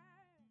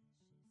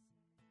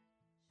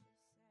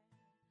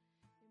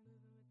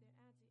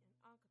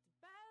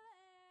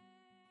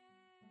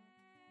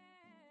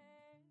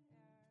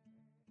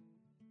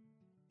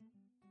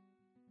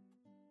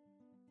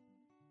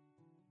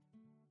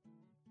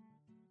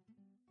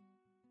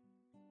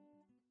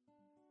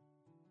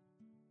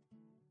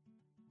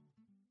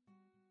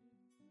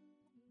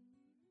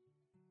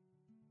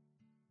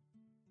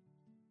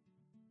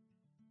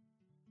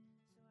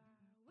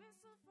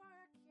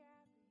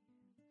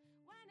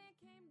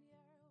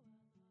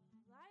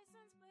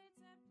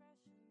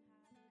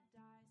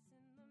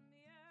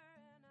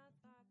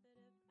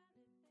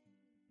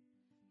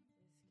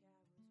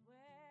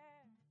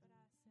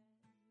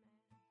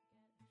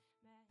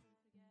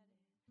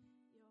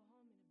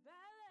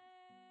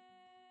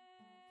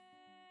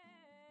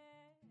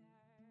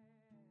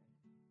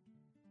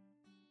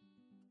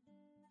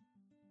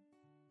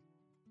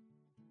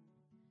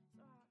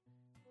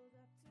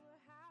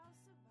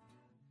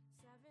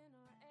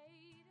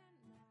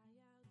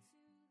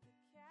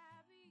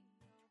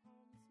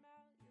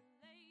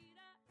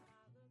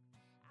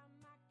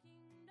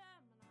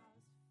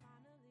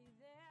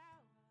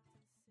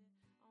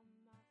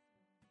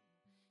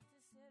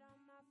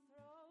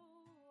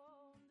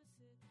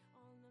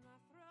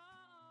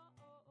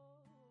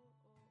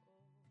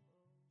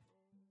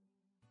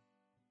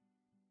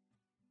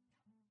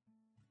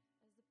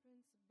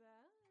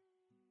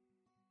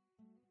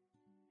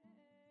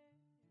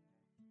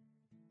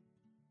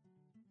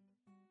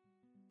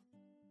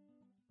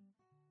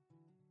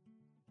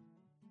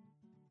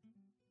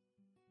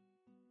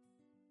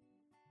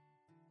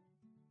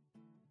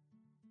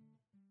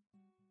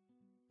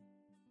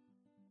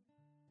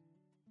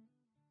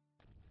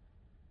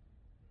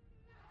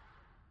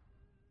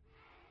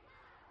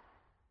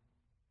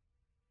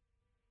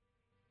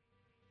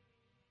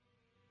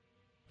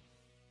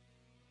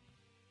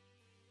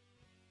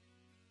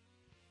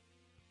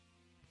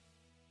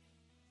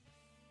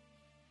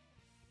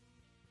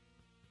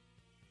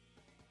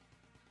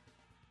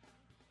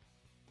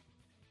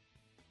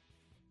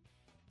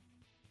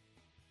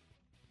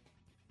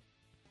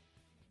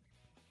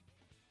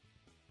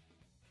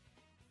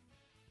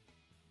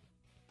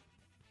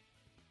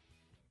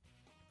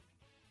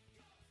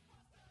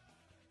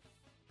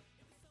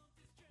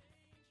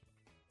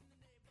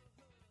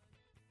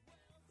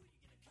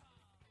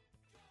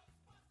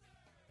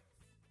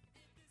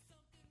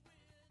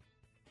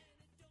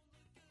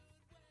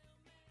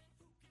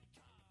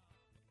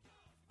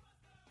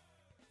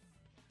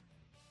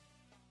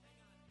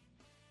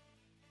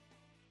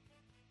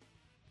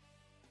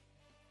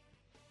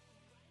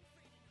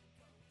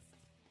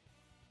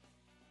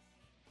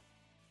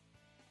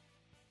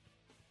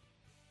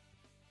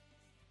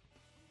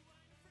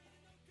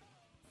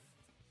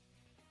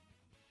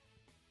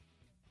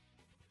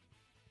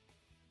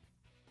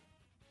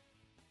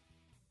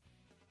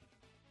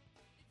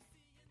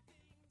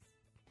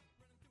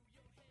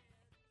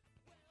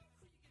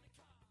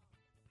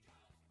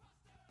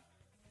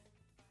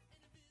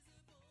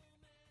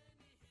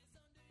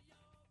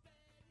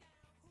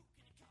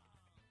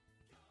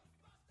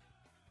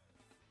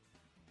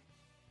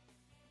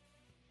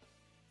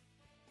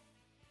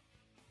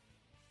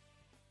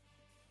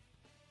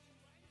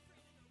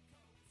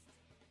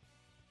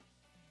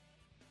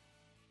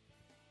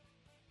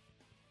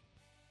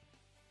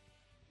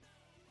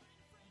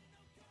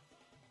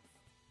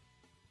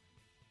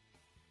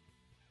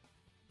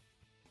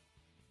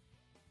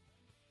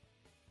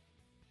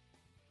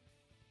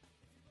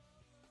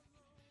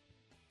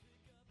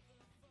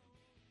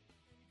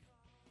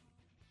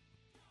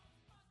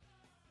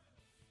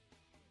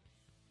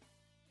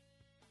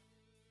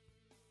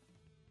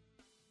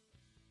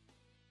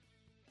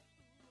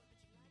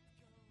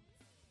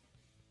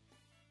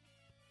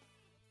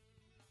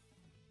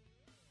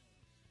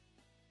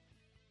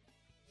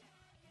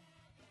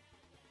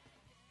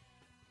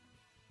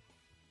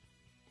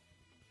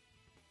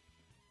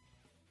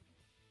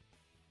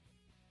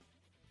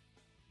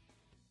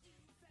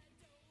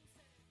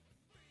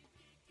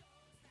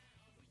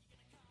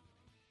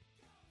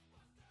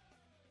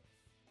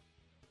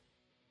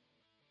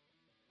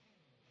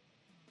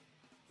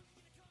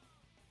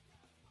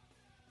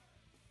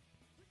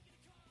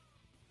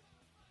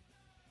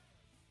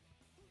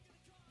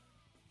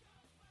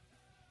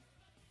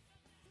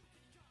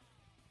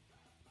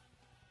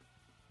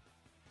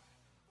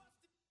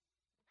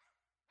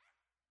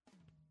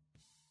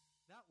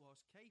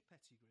 course, Kay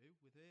Pettigrew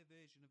with her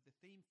version of the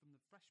theme from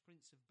The Fresh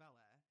Prince of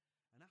Bel-Air,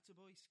 and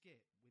Attaboy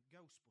Skip with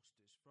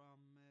Ghostbusters from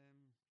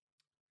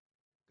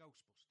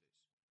Ghostbusters.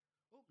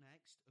 Up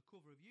next, a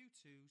cover of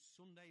U2's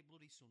Sunday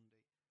Bloody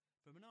Sunday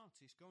from an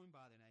artist going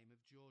by the name of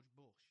George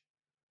Bush.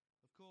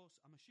 Of course,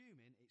 I'm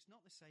assuming it's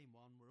not the same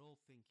one we're all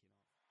thinking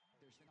of.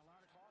 There's been a lot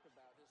of talk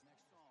about this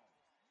next song.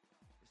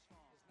 This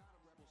song is not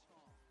a rebel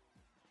song.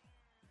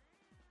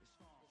 This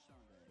song,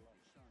 Sunday,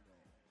 Bloody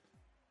Sunday.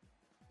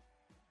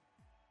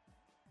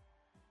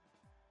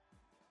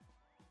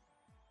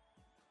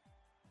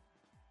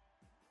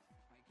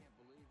 I can't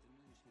believe the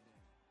news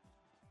today.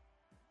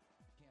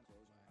 Can't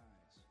close my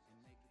eyes and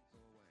make it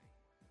go away.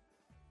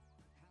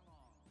 How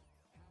long?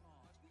 How long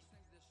must we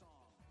sing this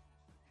song?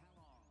 How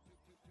long?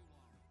 Too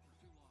long. For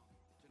too long.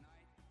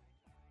 Tonight,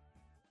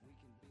 we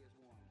can be as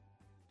one.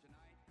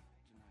 Tonight.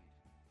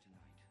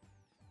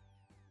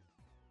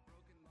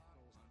 Broken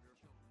bottles under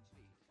children's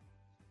feet.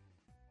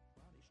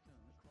 Bodies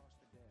strewn across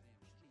the damn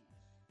streets.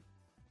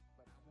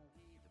 But I won't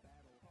heed the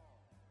battle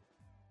call.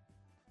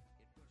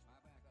 It puts my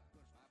back up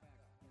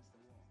against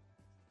the wall.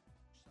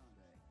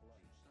 Sunday,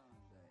 Bloody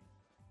Sunday.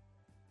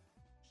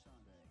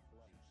 Sunday,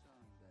 Bloody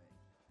Sunday.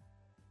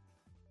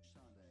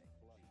 Sunday,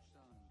 Bloody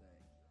Sunday.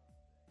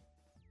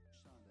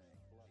 Sunday,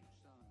 Bloody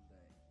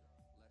Sunday.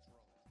 Let's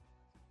roll.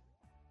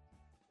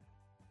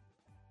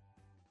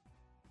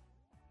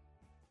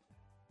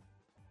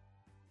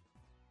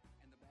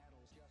 And the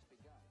battle's just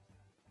begun.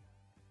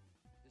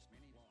 This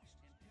many lost,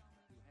 and tell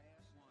me who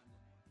has won.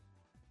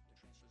 The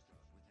trenches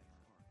dug within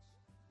our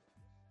hearts.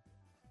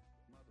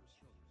 Mothers,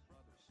 children,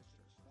 brothers,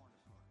 sisters, torn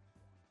apart.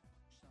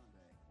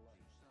 Sunday,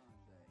 Bloody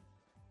Sunday.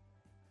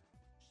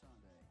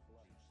 Sunday,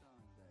 Bloody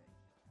Sunday.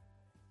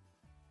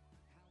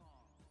 How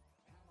long?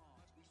 How long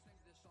must we sing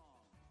this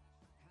song?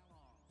 How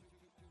long? Too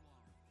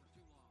long. For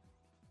too long.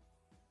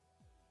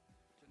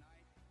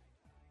 Tonight,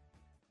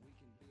 we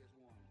can be as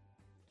one.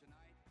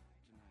 Tonight.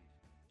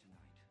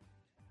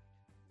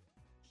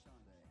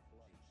 Sunday,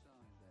 Bloody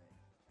Sunday.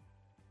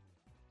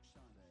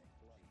 Sunday,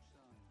 Bloody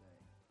Sunday.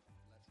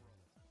 Let's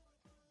roll.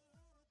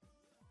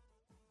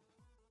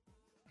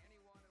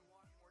 Anyone who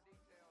wants more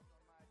details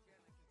on my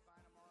agenda can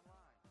find them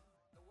online.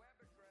 The web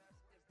address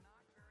is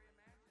not very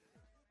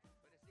imaginative,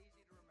 but it's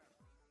easy to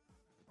remember.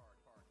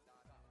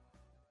 Park.com.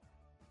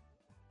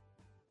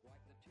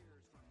 Wipe the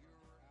tears from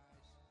your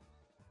eyes.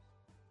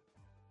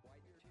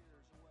 Wipe your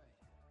tears away.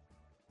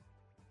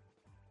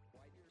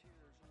 Wipe your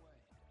tears away.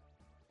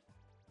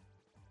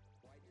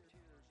 Wipe your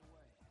tears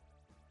away.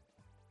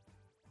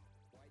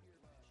 Wipe your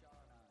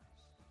bloodshot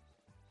eyes.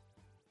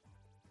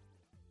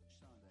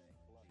 Sunday,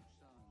 Bloody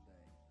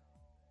Sunday.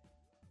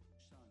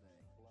 Sunday,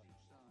 Bloody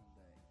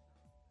Sunday.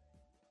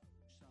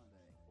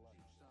 Sunday,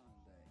 Bloody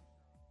Sunday.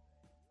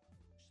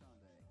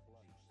 Sunday,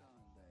 Bloody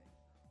Sunday.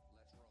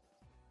 Let's roll.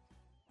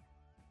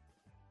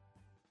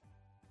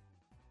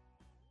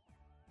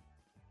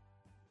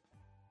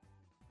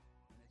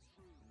 And it's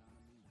true, none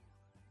of me.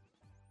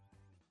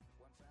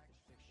 One fact is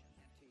fiction,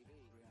 and TV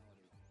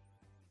reality.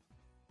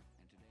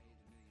 And today the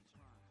millions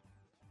cry.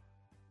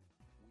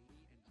 We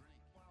eat and drink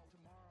while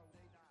tomorrow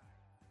they die.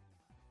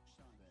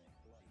 Sunday,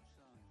 Bloody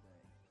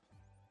Sunday.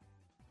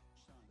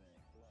 Sunday,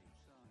 Bloody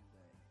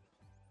Sunday.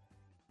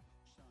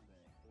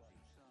 Sunday,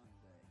 Bloody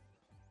Sunday.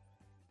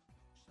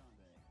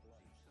 Sunday,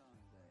 Bloody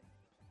Sunday.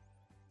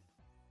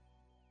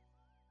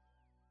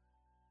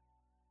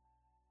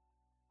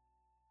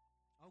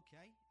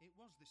 Okay, it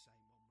was the same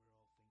one we're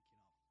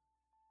all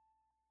thinking of.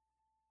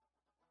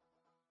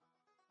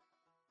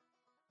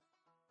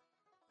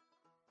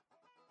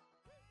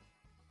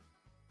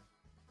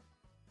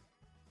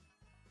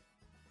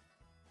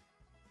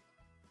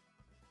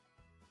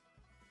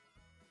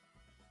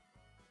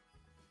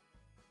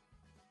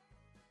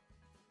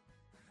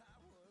 I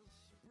was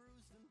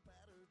bruised and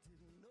battered,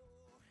 didn't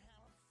know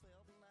how I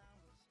felt, and I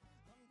was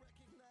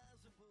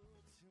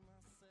unrecognizable to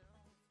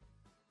myself.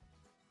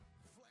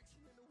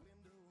 Reflection in the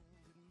window,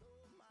 didn't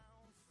know my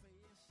own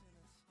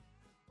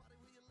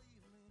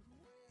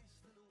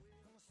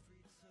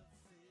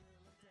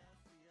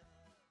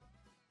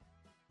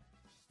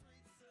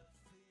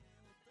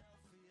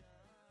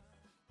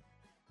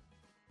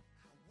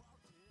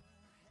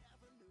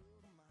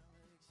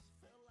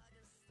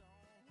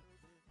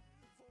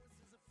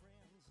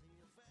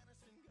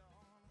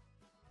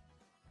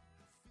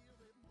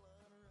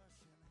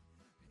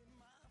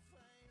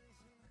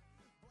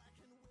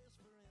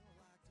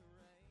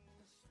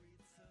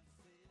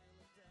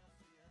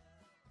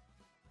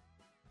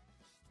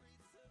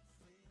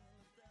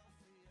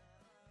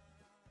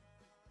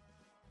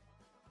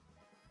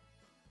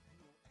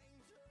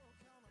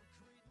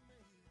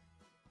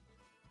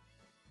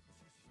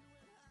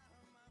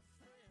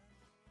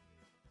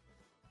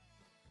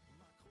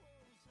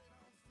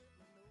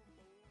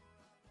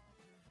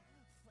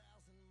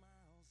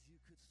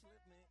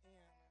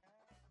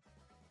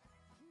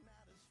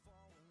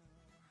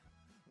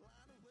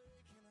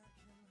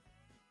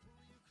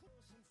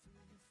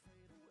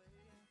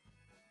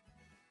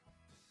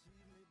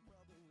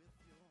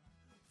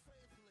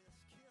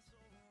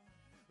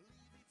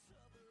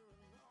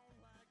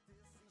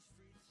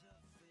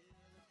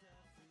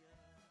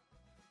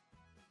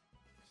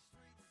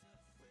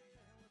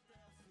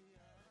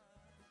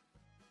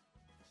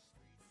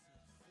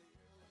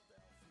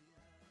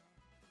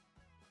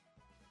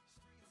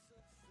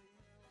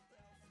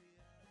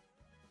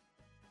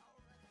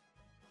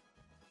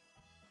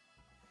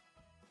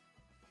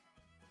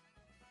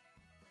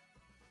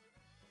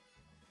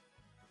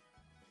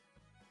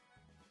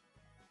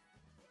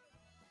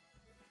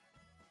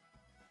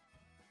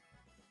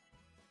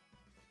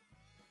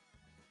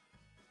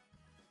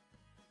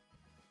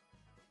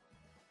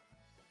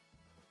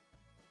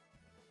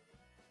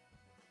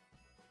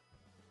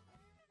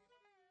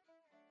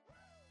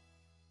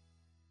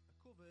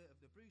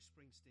Bruce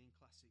Springsteen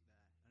classic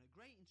there, and a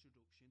great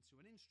introduction to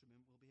an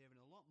instrument we'll be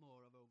hearing a lot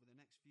more of over the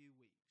next few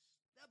weeks,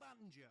 the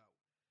banjo.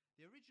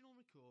 The original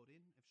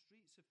recording of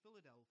Streets of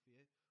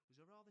Philadelphia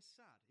was a rather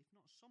sad, if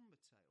not sombre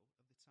tale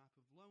of the type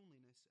of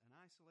loneliness and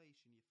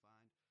isolation you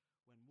find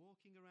when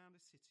walking around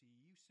a city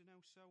you used to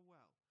know so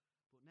well,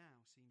 but now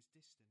seems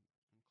distant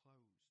and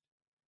closed.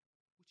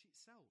 Which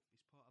itself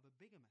is part of a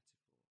bigger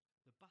metaphor,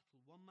 the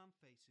battle one man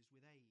faces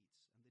with AIDS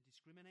and the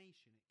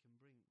discrimination it can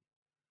bring.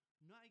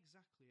 Not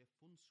exactly a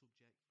fun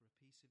subject for a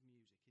piece of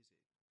music, is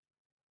it?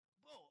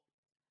 But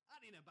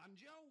add in a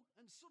banjo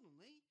and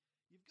suddenly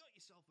you've got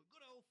yourself a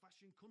good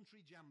old-fashioned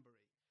country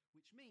jamboree,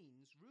 which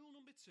means rule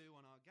number 2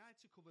 on our guide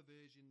to cover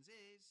versions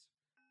is...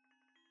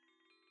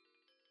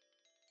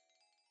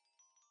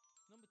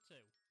 Number 2.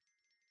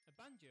 A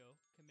banjo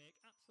can make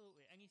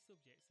absolutely any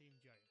subject seem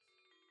joyous.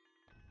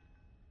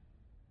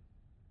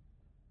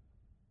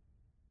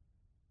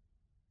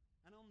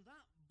 And on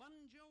that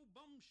banjo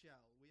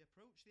bombshell, we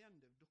approach the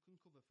end of Duck and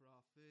Cover for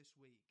our first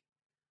week.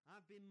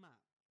 I've been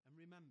Matt, and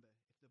remember,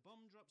 if the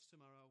bomb drops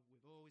tomorrow,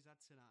 we've always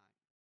had tonight.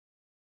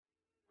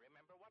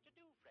 Remember what to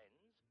do,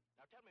 friends.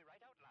 Now tell me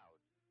right out loud.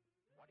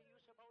 What are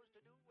you supposed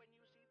to do when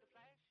you see the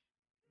flash?